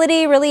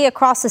instability really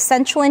across the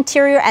central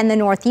interior and the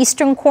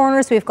northeastern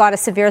corners. We've got a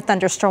severe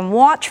thunderstorm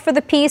watch for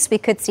the piece. We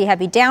could see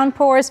heavy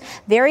downpours,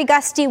 very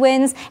gusty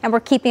winds, and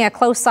we're keeping a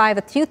close eye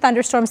with 2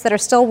 thunderstorms that are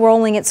still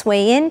rolling its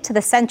way into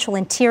the central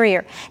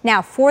interior.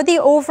 Now, for the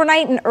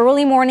overnight and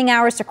early morning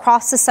hours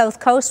across the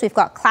south coast, we've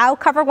got cloud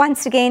cover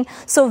once again,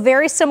 so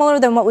very similar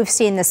than what we've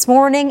seen this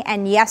morning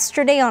and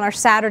yesterday on our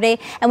Saturday.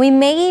 And we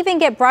may even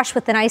get brushed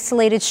with an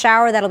isolated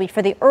shower. That'll be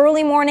for the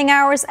early morning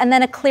hours, and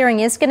then a clearing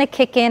is going to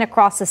kick in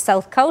across the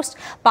south coast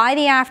by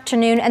the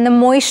afternoon, and the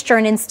moisture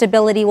and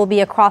instability will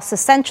be across the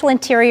central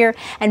interior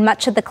and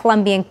much of the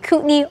Columbia and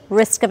Kootenay,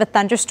 risk of a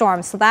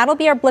thunderstorm. So that'll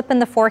be our blip in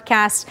the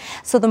forecast.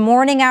 So the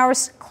morning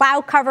hours,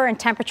 cloud cover, and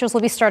temperatures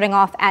will be starting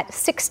off at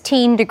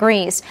 16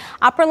 degrees.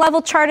 Upper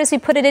level chart as we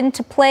put it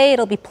into play,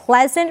 it'll be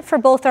pleasant for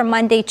both our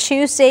Monday,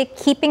 Tuesday,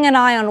 keeping an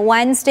eye on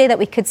Wednesday that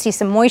we could see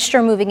some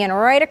moisture moving in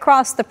right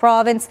across the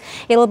province.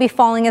 It'll be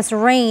falling as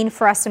rain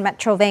for us in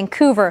Metro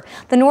Vancouver.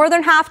 The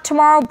northern half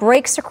tomorrow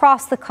breaks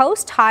across the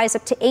coast, highs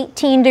up to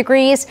 18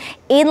 degrees,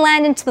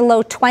 inland into the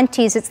low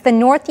 20s. It's the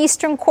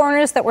northeastern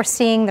corners that we're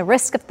seeing the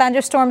risk of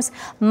thunderstorms.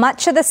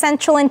 Much of the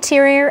central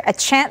interior, a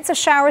chance of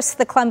showers to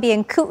the Columbia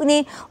and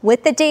Kootenay.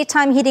 With the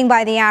daytime heating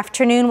by the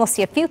afternoon, we'll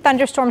see a few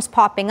thunderstorms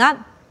popping up.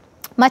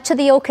 Much of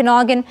the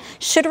Okanagan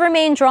should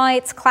remain dry.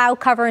 It's cloud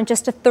cover and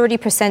just a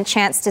 30%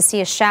 chance to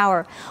see a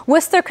shower.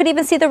 Whistler could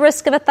even see the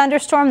risk of a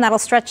thunderstorm. That'll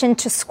stretch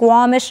into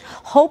Squamish.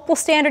 Hope will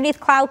stay underneath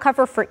cloud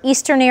cover for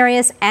eastern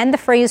areas and the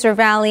Fraser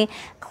Valley.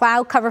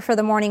 Cloud cover for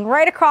the morning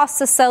right across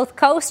the south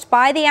coast.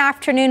 By the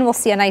afternoon, we'll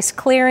see a nice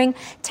clearing.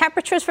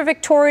 Temperatures for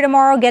Victoria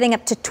tomorrow getting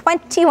up to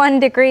 21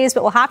 degrees,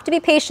 but we'll have to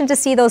be patient to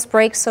see those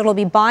breaks, so it'll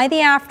be by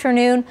the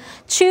afternoon.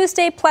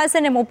 Tuesday,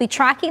 pleasant, and we'll be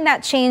tracking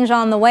that change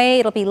on the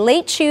way. It'll be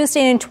late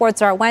Tuesday and towards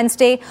our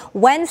Wednesday.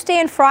 Wednesday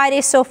and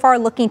Friday so far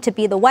looking to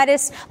be the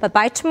wettest, but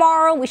by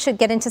tomorrow, we should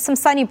get into some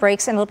sunny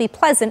breaks, and it'll be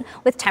pleasant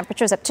with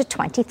temperatures up to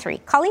 23.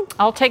 Colleen?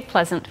 I'll take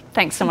pleasant.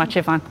 Thanks so much,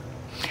 Yvonne.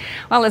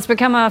 Well, it's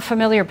become a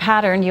familiar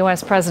pattern,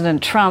 U.S.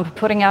 President Trump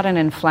putting out an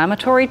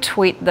inflammatory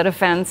tweet that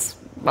offends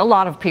a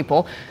lot of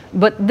people.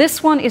 But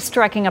this one is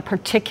striking a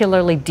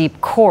particularly deep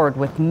chord,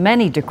 with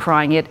many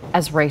decrying it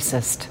as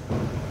racist.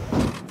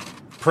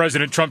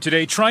 President Trump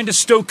today trying to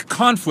stoke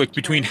conflict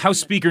between House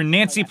Speaker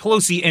Nancy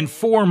Pelosi and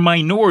 4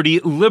 minority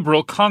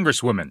liberal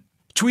congresswomen.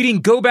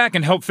 Tweeting, "Go back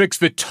and help fix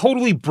the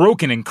totally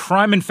broken and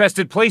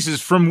crime-infested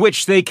places from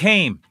which they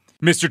came."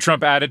 Mr.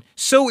 Trump added,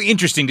 so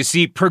interesting to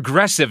see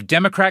progressive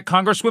Democrat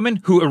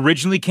congresswomen who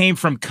originally came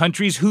from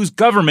countries whose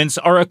governments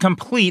are a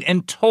complete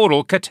and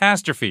total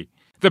catastrophe.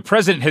 The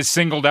president has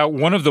singled out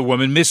one of the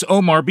women, Miss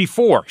Omar,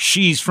 before.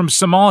 She's from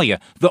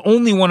Somalia, the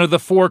only one of the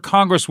 4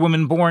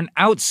 congresswomen born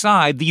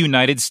outside the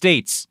United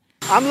States.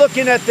 I'm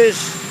looking at this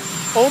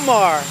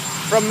Omar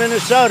from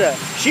Minnesota.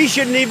 She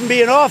shouldn't even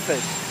be in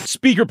office.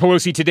 Speaker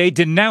Pelosi today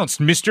denounced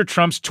Mr.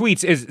 Trump's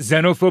tweets as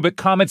xenophobic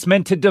comments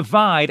meant to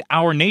divide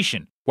our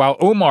nation, while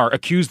Omar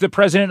accused the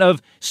president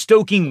of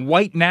stoking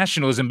white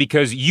nationalism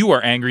because you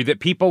are angry that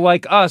people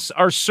like us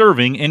are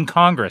serving in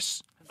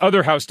Congress.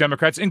 Other House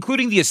Democrats,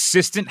 including the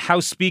Assistant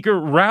House Speaker,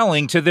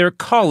 rallying to their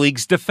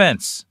colleagues'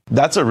 defense.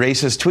 That's a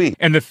racist tweet.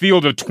 And the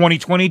field of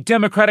 2020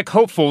 Democratic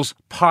hopefuls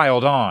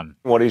piled on.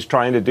 What he's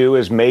trying to do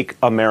is make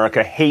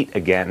America hate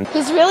again.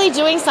 He's really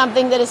doing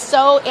something that is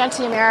so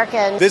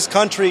anti-American. This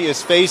country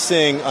is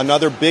facing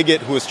another bigot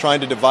who is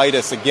trying to divide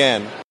us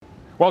again.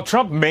 While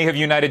Trump may have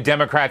united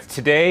Democrats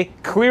today,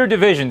 clear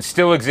division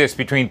still exists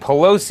between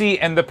Pelosi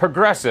and the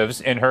progressives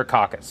in her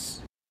caucus.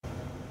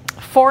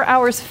 4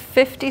 hours,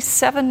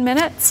 57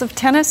 minutes of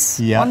tennis,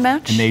 one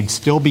match. And they'd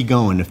still be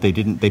going if they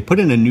didn't. They put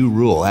in a new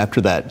rule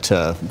after that,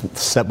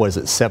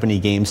 70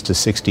 games to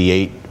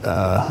 68,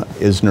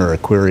 Isner or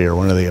Query or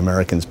one of the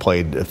Americans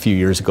played a few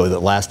years ago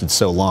that lasted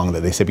so long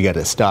that they said we got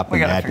to stop the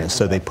madness.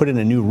 So they put in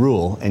a new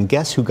rule, and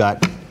guess who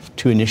got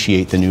to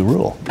initiate the new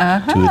rule? Two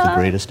of the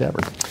greatest ever.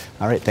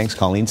 All right, thanks,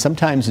 Colleen.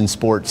 Sometimes in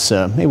sports,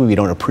 maybe we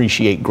don't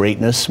appreciate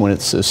greatness when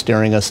it's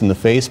staring us in the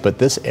face, but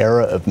this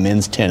era of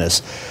men's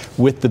tennis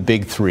with the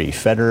big 3,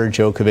 Federer,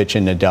 Djokovic,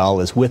 and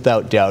Nadal, is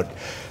without doubt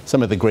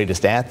some of the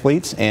greatest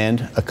athletes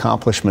and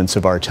accomplishments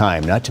of our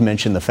time, not to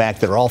mention the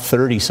fact that they're all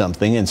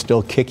 30-something and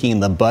still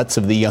kicking the butts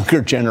of the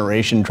younger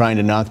generation trying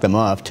to knock them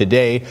off.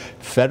 Today,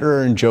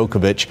 Federer and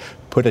Djokovic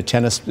put a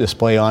tennis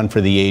display on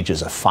for the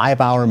ages, a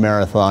 5-hour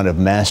marathon of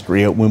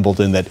mastery at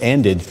Wimbledon that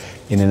ended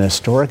in an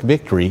historic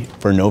victory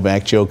for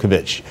Novak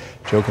Djokovic.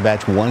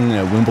 Djokovic won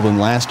Wimbledon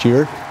last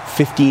year,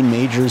 15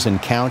 majors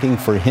and counting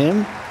for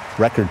him.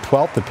 Record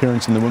 12th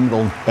appearance in the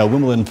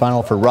Wimbledon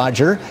final for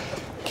Roger.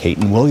 Kate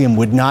and William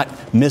would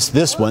not miss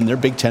this one. They're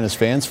big tennis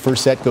fans.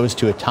 First set goes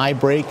to a tie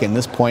break, and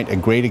this point a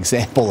great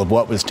example of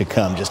what was to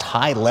come. Just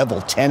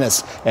high-level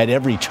tennis at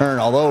every turn.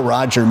 Although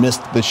Roger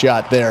missed the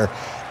shot there,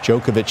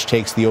 Djokovic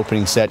takes the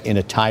opening set in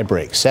a tie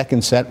break.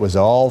 Second set was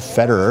all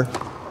Federer,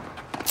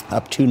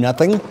 up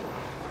 2-0.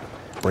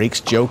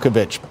 Breaks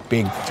Djokovic.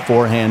 Big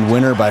forehand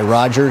winner by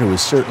Roger, who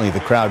was certainly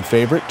the crowd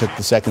favorite. Took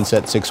the second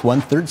set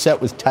 6-1. Third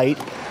set was tight.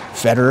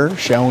 Federer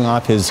showing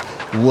off his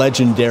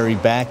legendary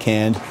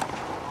backhand.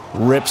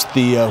 Rips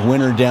the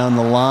winner down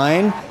the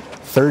line.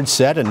 Third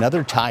set,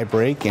 another tie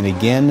break. And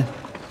again,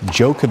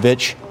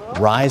 Djokovic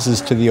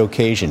rises to the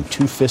occasion.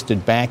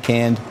 Two-fisted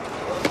backhand.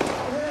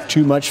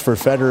 Too much for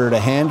Federer to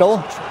handle.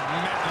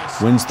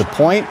 Wins the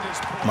point.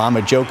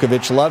 Mama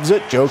Djokovic loves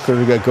it.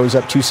 Djokovic goes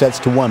up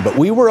 2-1. But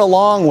we were a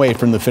long way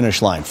from the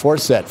finish line.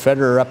 Fourth set,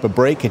 Federer up a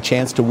break, a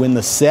chance to win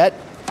the set.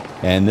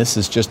 And this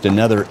is just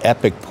another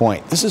epic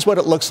point. This is what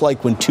it looks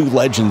like when two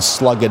legends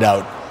slug it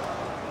out.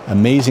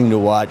 Amazing to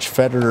watch.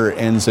 Federer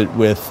ends it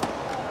with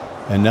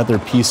another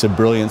piece of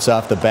brilliance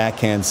off the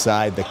backhand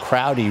side. The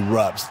crowd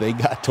erupts. They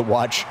got to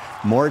watch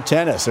more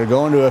tennis. They're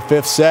going to a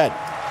fifth set.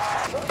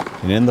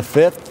 And in the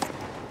fifth,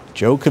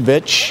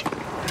 Djokovic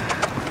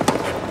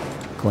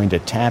going to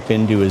tap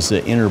into his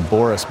inner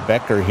Boris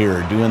Becker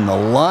here, doing the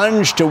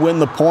lunge to win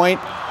the point.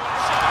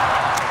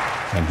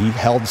 And he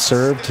held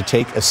serve to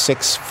take a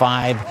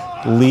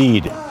 6-5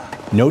 lead.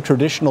 No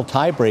traditional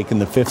tiebreak in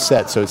the fifth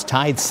set, so it's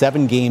tied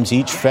 7 games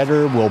each.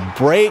 Federer will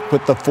break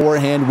with the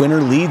forehand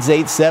winner, leads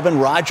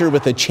 8-7. Roger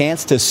with a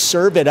chance to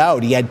serve it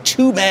out. He had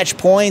 2 match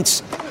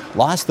points,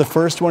 lost the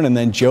first one, and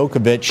then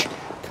Djokovic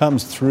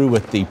comes through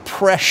with the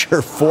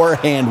pressure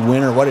forehand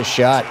winner. What a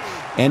shot.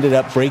 Ended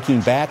up breaking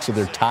back, so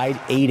they're tied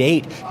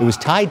 8-8. It was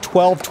tied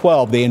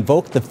 12-12. They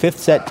invoked the fifth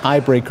set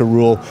tiebreaker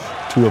rule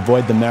to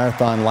avoid the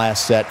marathon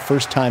last set.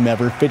 First time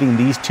ever. Fitting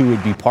these two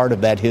would be part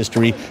of that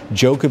history.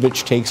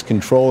 Djokovic takes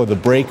control of the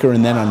breaker,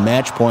 and then on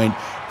match point,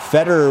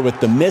 Federer with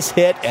the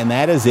mishit, and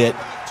that is it.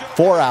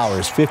 4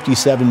 hours,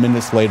 57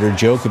 minutes later,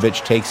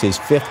 Djokovic takes his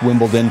 5th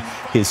Wimbledon,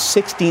 his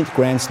 16th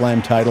Grand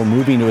Slam title,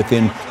 moving to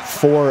within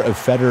 4 of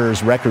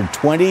Federer's record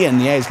 20.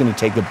 And yeah, he's going to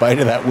take a bite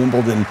of that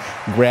Wimbledon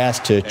grass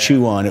to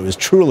chew on. It was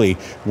truly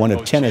one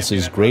of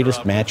tennis's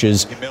greatest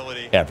matches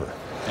ever.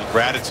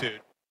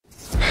 Gratitude.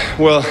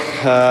 Well,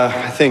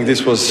 I think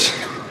this was,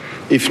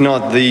 if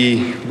not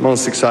the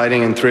most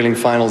exciting and thrilling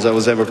finals I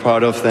was ever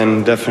part of,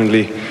 then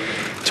definitely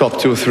top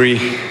 2 or 3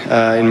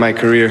 in my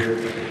career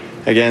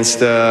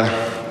against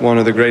one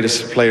of the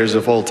greatest players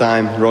of all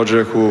time,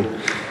 Roger, who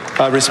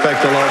I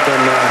respect a lot.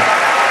 And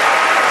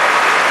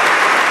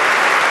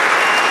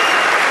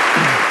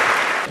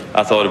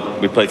I thought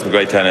we played some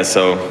great tennis,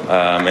 so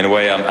in a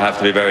way I have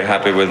to be very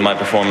happy with my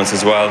performance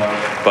as well.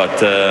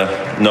 But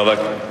Novak,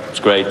 it's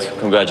great.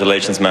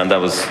 Congratulations, man. That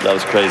was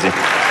crazy.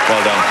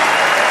 Well done.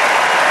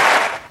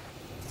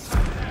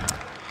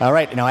 All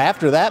right, now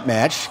after that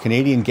match,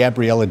 Canadian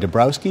Gabriela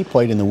Dabrowski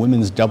played in the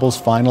women's doubles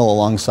final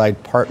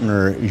alongside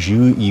partner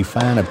Zhu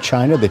Yifan of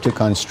China. They took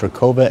on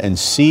Strakova and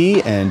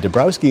C, and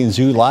Dabrowski and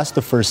Zhu lost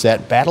the first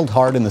set, battled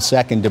hard in the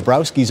second.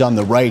 Dabrowski's on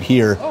the right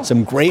here.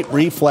 Some great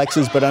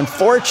reflexes, but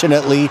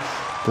unfortunately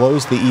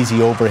blows the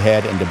easy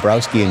overhead, and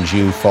Dabrowski and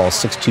Zhu fall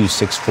 6-2,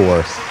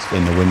 6-4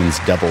 in the women's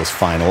doubles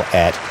final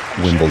at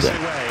Wimbledon.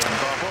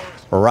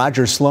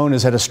 Roger Sloan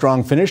has had a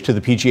strong finish to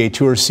the PGA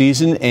Tour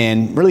season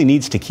and really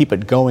needs to keep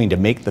it going to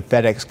make the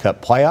FedEx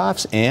Cup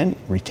playoffs and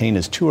retain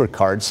his tour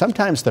card.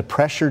 Sometimes the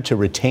pressure to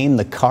retain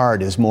the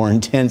card is more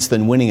intense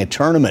than winning a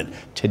tournament.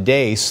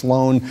 Today,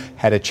 Sloan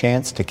had a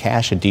chance to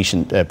cash a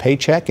decent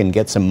paycheck and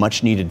get some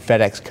much-needed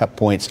FedEx Cup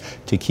points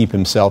to keep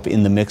himself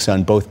in the mix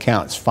on both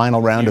counts.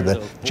 Final round of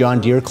the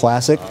John Deere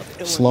Classic,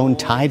 Sloan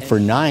tied for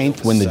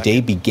 9th when the day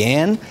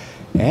began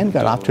and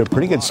got off to a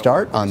pretty good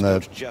start on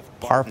the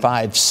par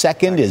 5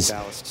 second. His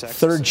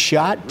third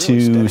shot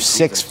to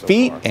 6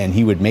 feet, and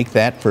he would make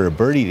that for a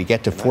birdie to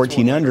get to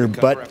 14 under,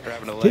 but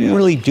didn't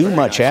really do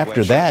much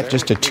after that.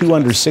 Just a 2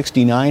 under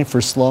 69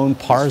 for Sloan,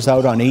 pars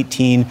out on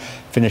 18,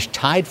 finished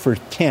tied for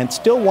 10th,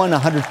 still won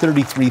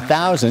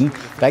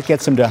 $133,000. That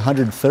gets him to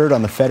 103rd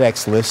on the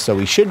FedEx list, so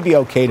he should be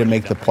okay to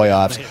make the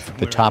playoffs.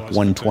 The top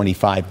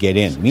 125 get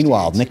in.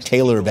 Meanwhile, Nick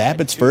Taylor of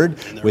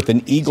Abbotsford with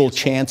an eagle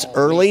chance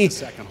early,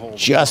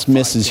 just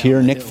misses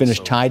here. Nick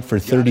finished tied for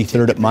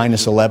 33rd at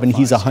 -11.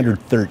 He's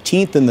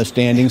 113th in the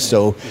standings,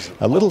 so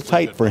a little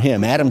tight for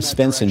him. Adam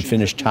Svensson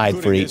finished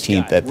tied for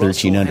 18th at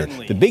 13 under.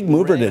 The big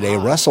mover today,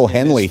 Russell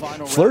Henley,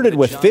 flirted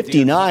with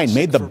 59,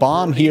 made the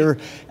bomb here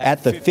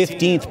at the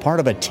 15th, part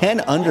of a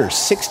 10 under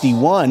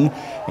 61,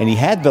 and he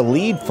had the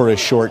lead for a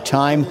short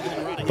time,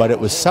 but it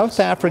was South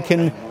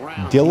African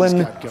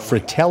Dylan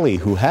Fratelli,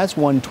 who has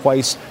won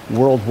twice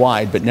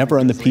worldwide, but never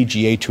on the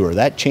PGA Tour.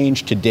 That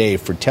changed today.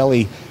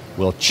 Fratelli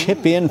will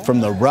chip in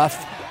from the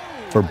rough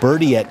for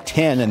birdie at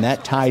 10, and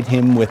that tied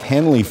him with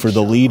Henley for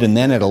the lead. And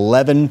then at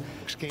 11,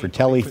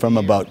 Fratelli from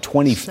about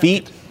 20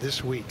 feet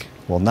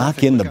will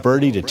knock in the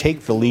birdie to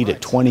take the lead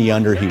at 20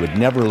 under. He would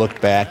never look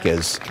back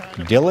as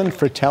Dylan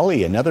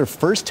Fratelli, another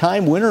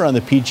first-time winner on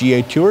the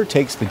PGA Tour,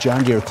 takes the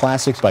John Deere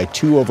Classic by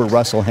 2 over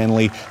Russell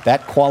Henley.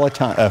 That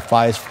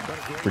qualifies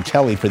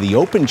Fratelli for the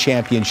Open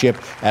Championship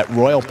at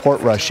Royal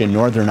Portrush in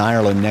Northern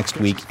Ireland next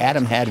week.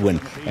 Adam Hadwin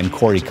and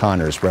Corey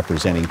Connors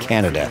representing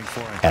Canada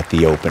at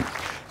the Open.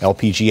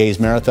 LPGA's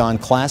Marathon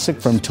Classic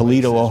from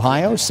Toledo,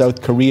 Ohio.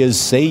 South Korea's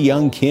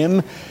Se-Young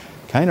Kim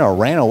kind of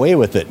ran away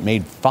with it,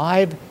 made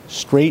 5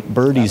 straight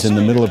birdies in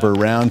the middle of her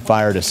round,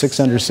 fired a 6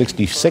 under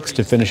 66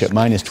 to finish at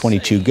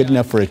 -22. Good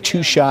enough for a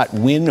 2-shot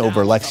win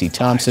over Lexi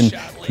Thompson.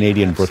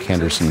 Canadian Brooke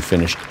Henderson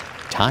finished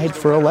tied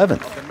for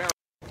 11th.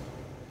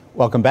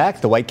 Welcome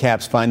back. The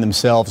Whitecaps find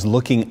themselves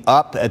looking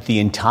up at the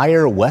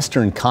entire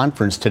Western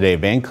Conference today.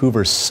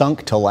 Vancouver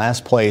sunk to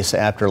last place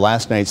after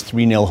last night's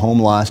 3-0 home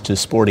loss to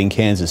Sporting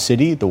Kansas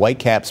City. The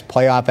Whitecaps'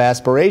 playoff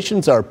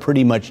aspirations are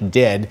pretty much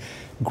dead.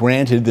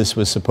 Granted, this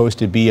was supposed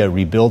to be a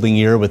rebuilding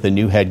year with a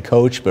new head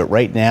coach, but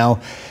right now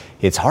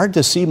it's hard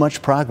to see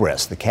much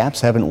progress. The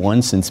Caps haven't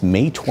won since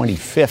May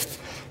 25th,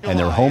 and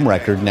their home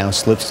record now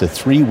slips to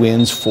 3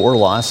 wins, 4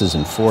 losses,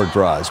 and 4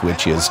 draws,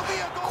 which is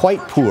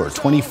quite poor.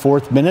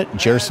 24th minute,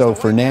 Gerso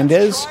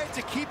Fernandez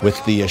with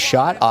the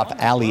shot off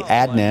Ali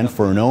Adnan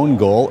for an own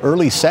goal.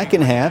 Early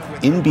second half,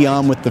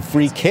 Inbeom with the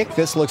free kick.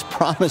 This looks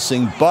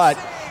promising, but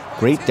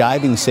great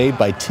diving save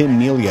by Tim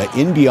Melia.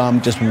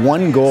 Inbeom just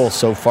 1 goal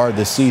so far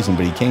this season,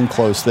 but he came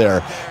close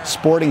there.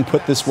 Sporting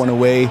put this one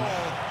away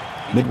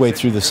midway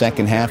through the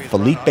second half.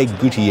 Felipe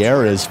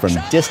Gutierrez from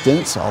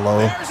distance,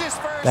 although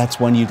that's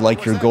when you'd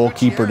like your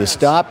goalkeeper to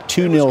stop.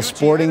 2-0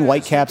 Sporting.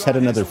 Whitecaps had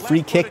another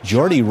free kick.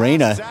 Jordi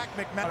Reyna,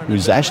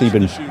 who's actually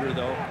been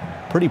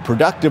pretty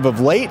productive of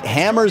late,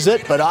 hammers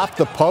it, but off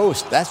the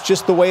post. That's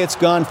just the way it's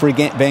gone for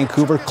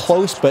Vancouver.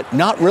 Close, but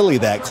not really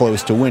that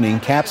close to winning.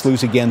 Caps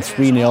lose again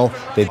 3-0.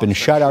 They've been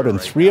shut out in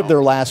 3 of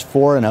their last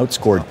 4 and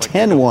outscored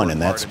 10-1 in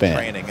that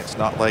span. It's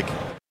not like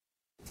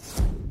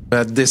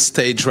at this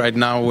stage right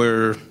now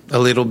we're a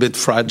little bit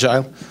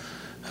fragile.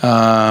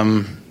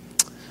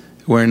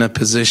 We're in a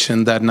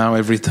position that now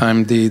every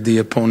time the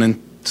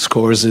opponent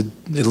scores, it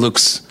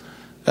looks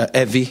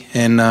heavy,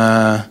 and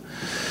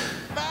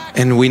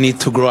we need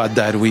to grow at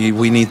that.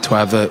 We need to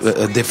have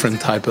a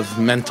different type of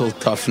mental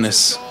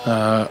toughness,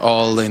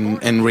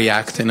 and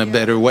react in a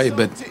better way.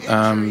 But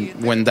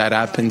when that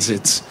happens,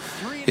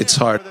 it's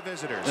hard.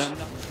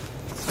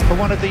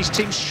 One of these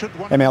teams should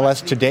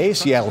MLS today,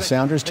 Seattle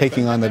Sounders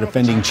taking on the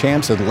defending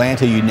champs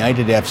Atlanta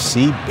United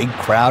FC. Big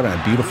crowd on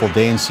a beautiful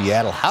day in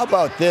Seattle. How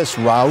about this?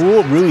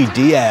 Raul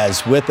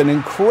Ruidiaz with an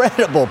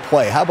incredible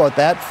play. How about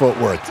that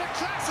footwork?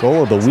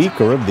 Goal of the week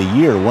or of the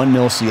year.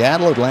 1-0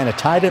 Seattle. Atlanta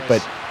tied it,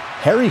 but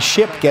Harry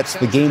Shipp gets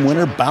the game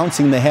winner,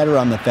 bouncing the header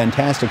on the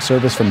fantastic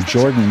service from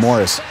Jordan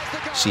Morris.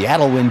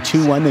 Seattle win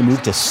 2-1. They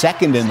move to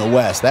 2nd in the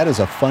West. That is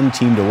a fun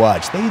team to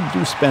watch. They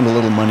do spend a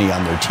little money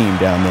on their team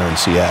down there in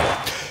Seattle.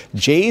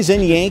 Jays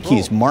and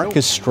Yankees.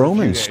 Marcus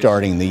Stroman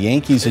starting. The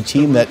Yankees, a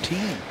team that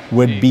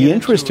would be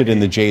interested in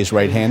the Jays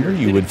right-hander,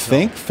 you would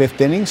think.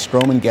 Fifth inning,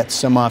 Stroman gets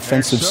some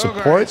offensive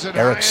support.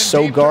 Eric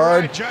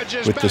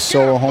Sogard with the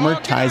solo homer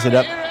ties it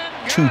up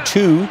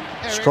 2-2.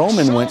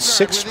 Stroman went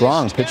 6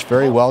 strong, pitched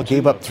very well,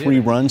 gave up 3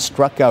 runs,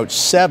 struck out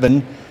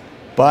 7,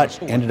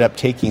 but ended up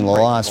taking the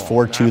loss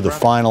 4-2 the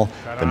final.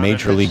 The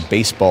Major League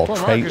Baseball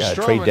trade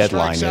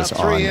deadline is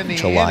on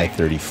July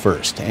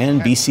 31st.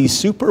 And BC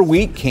Super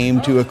Week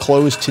came to a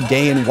close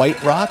today in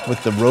White Rock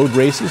with the road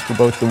races for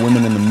both the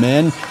women and the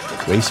men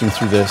racing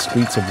through the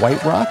streets of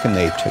White Rock, and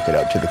they took it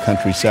out to the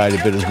countryside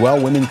a bit as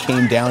well. Women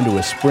came down to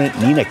a sprint.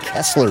 Nina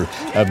Kessler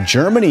of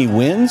Germany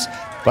wins,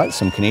 but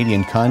some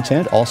Canadian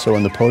content also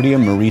on the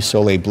podium.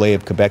 Marie-Soleil Blais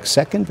of Quebec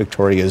second,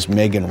 Victoria's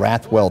Megan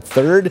Rathwell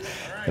third.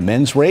 The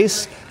men's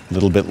race, a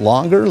little bit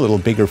longer, a little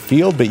bigger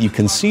field, but you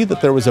can see that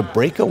there was a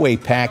breakaway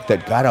pack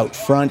that got out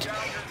front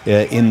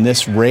in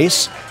this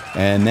race.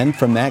 And then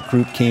from that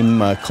group came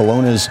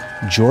Kelowna's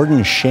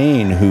Jordan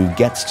Shane, who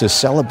gets to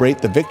celebrate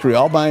the victory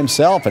all by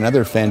himself.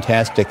 Another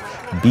fantastic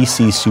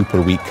BC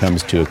Super Week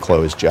comes to a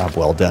close. Job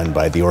well done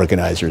by the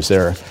organizers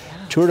there.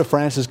 Tour de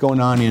France is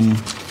going on in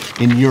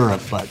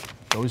Europe, but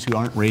those who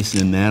aren't racing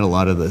in that, a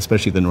lot of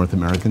especially the North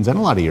Americans and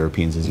a lot of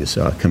Europeans, as you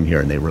saw, come here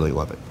and they really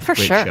love it. For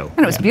Great sure. show.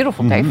 And it was a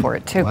beautiful day for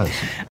it, too.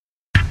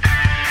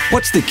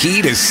 What's the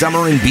key to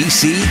summer in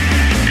BC?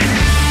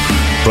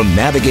 From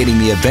navigating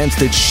the events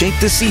that shape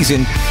the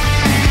season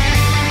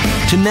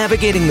to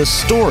navigating the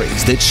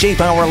stories that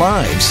shape our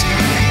lives.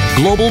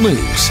 Global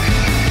News.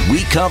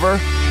 We cover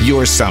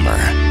your summer.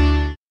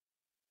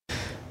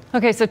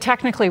 Okay, so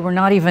technically we're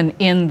not even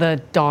in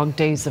the dog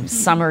days of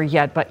summer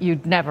yet, but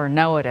you'd never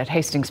know it at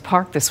Hastings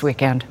Park this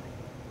weekend.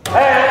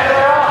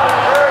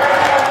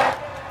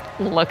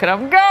 Look at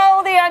them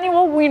go, the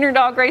annual Wiener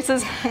Dog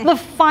Races. The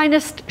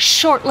finest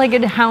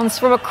short-legged hounds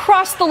from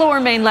across the Lower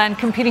Mainland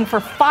competing for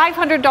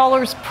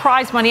 $500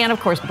 prize money and, of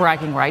course,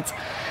 bragging rights.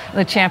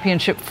 The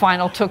championship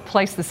final took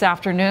place this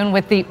afternoon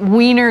with the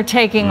Wiener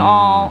taking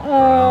all.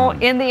 Oh,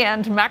 in the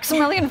end,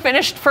 Maximilian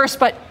finished first,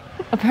 but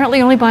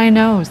apparently only by a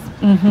nose.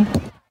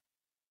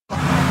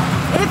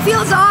 It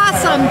feels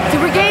awesome to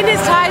regain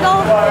his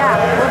title. Yeah,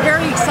 we're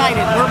very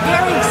excited.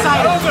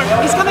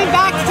 He's coming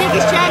back to take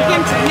his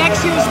championship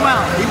next year as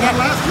well. He won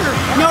last year?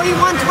 No, he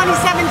won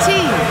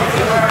 2017.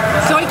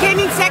 So he came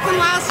in second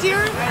last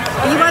year.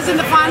 He was in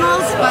the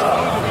finals, but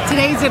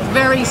today's a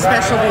very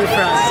special day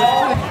for us.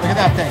 Look at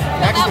that thing.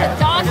 Next year.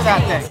 Look at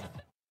that thing.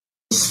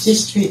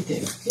 Just right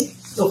there, okay?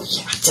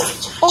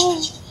 Oh,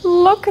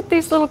 look at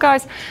these little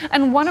guys.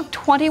 And one of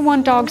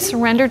 21 dogs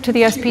surrendered to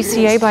the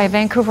SPCA by a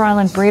Vancouver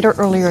Island breeder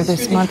earlier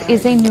this month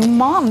is a new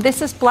mom.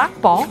 This is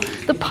Black Ball,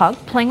 the pug,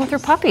 playing with her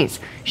puppies.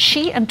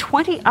 She and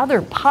 20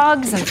 other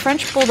pugs and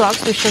French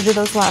bulldogs, we showed you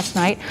those last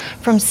night,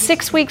 from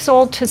 6 weeks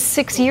old to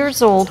 6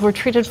 years old, were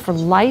treated for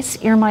lice,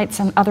 ear mites,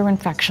 and other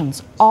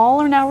infections.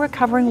 All are now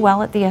recovering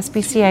well at the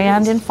SPCA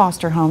and in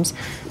foster homes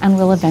and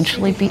will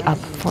eventually be up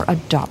for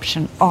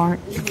adoption.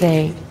 Aren't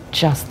they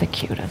just the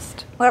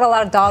cutest? We got a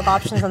lot of dog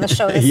options on the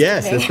show this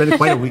Yes, evening. it's been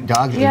quite a week.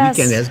 The weekend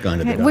has gone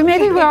to the dogs.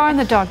 Maybe we are in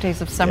the dog days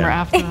of summer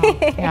after all.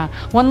 Yeah.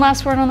 One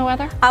last word on the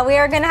weather? We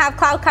are going to have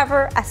cloud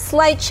cover, a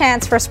slight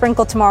chance for a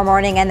sprinkle tomorrow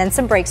morning, and then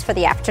some breaks for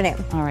the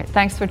afternoon. All right.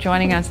 Thanks for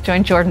joining us.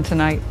 Join Jordan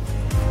tonight.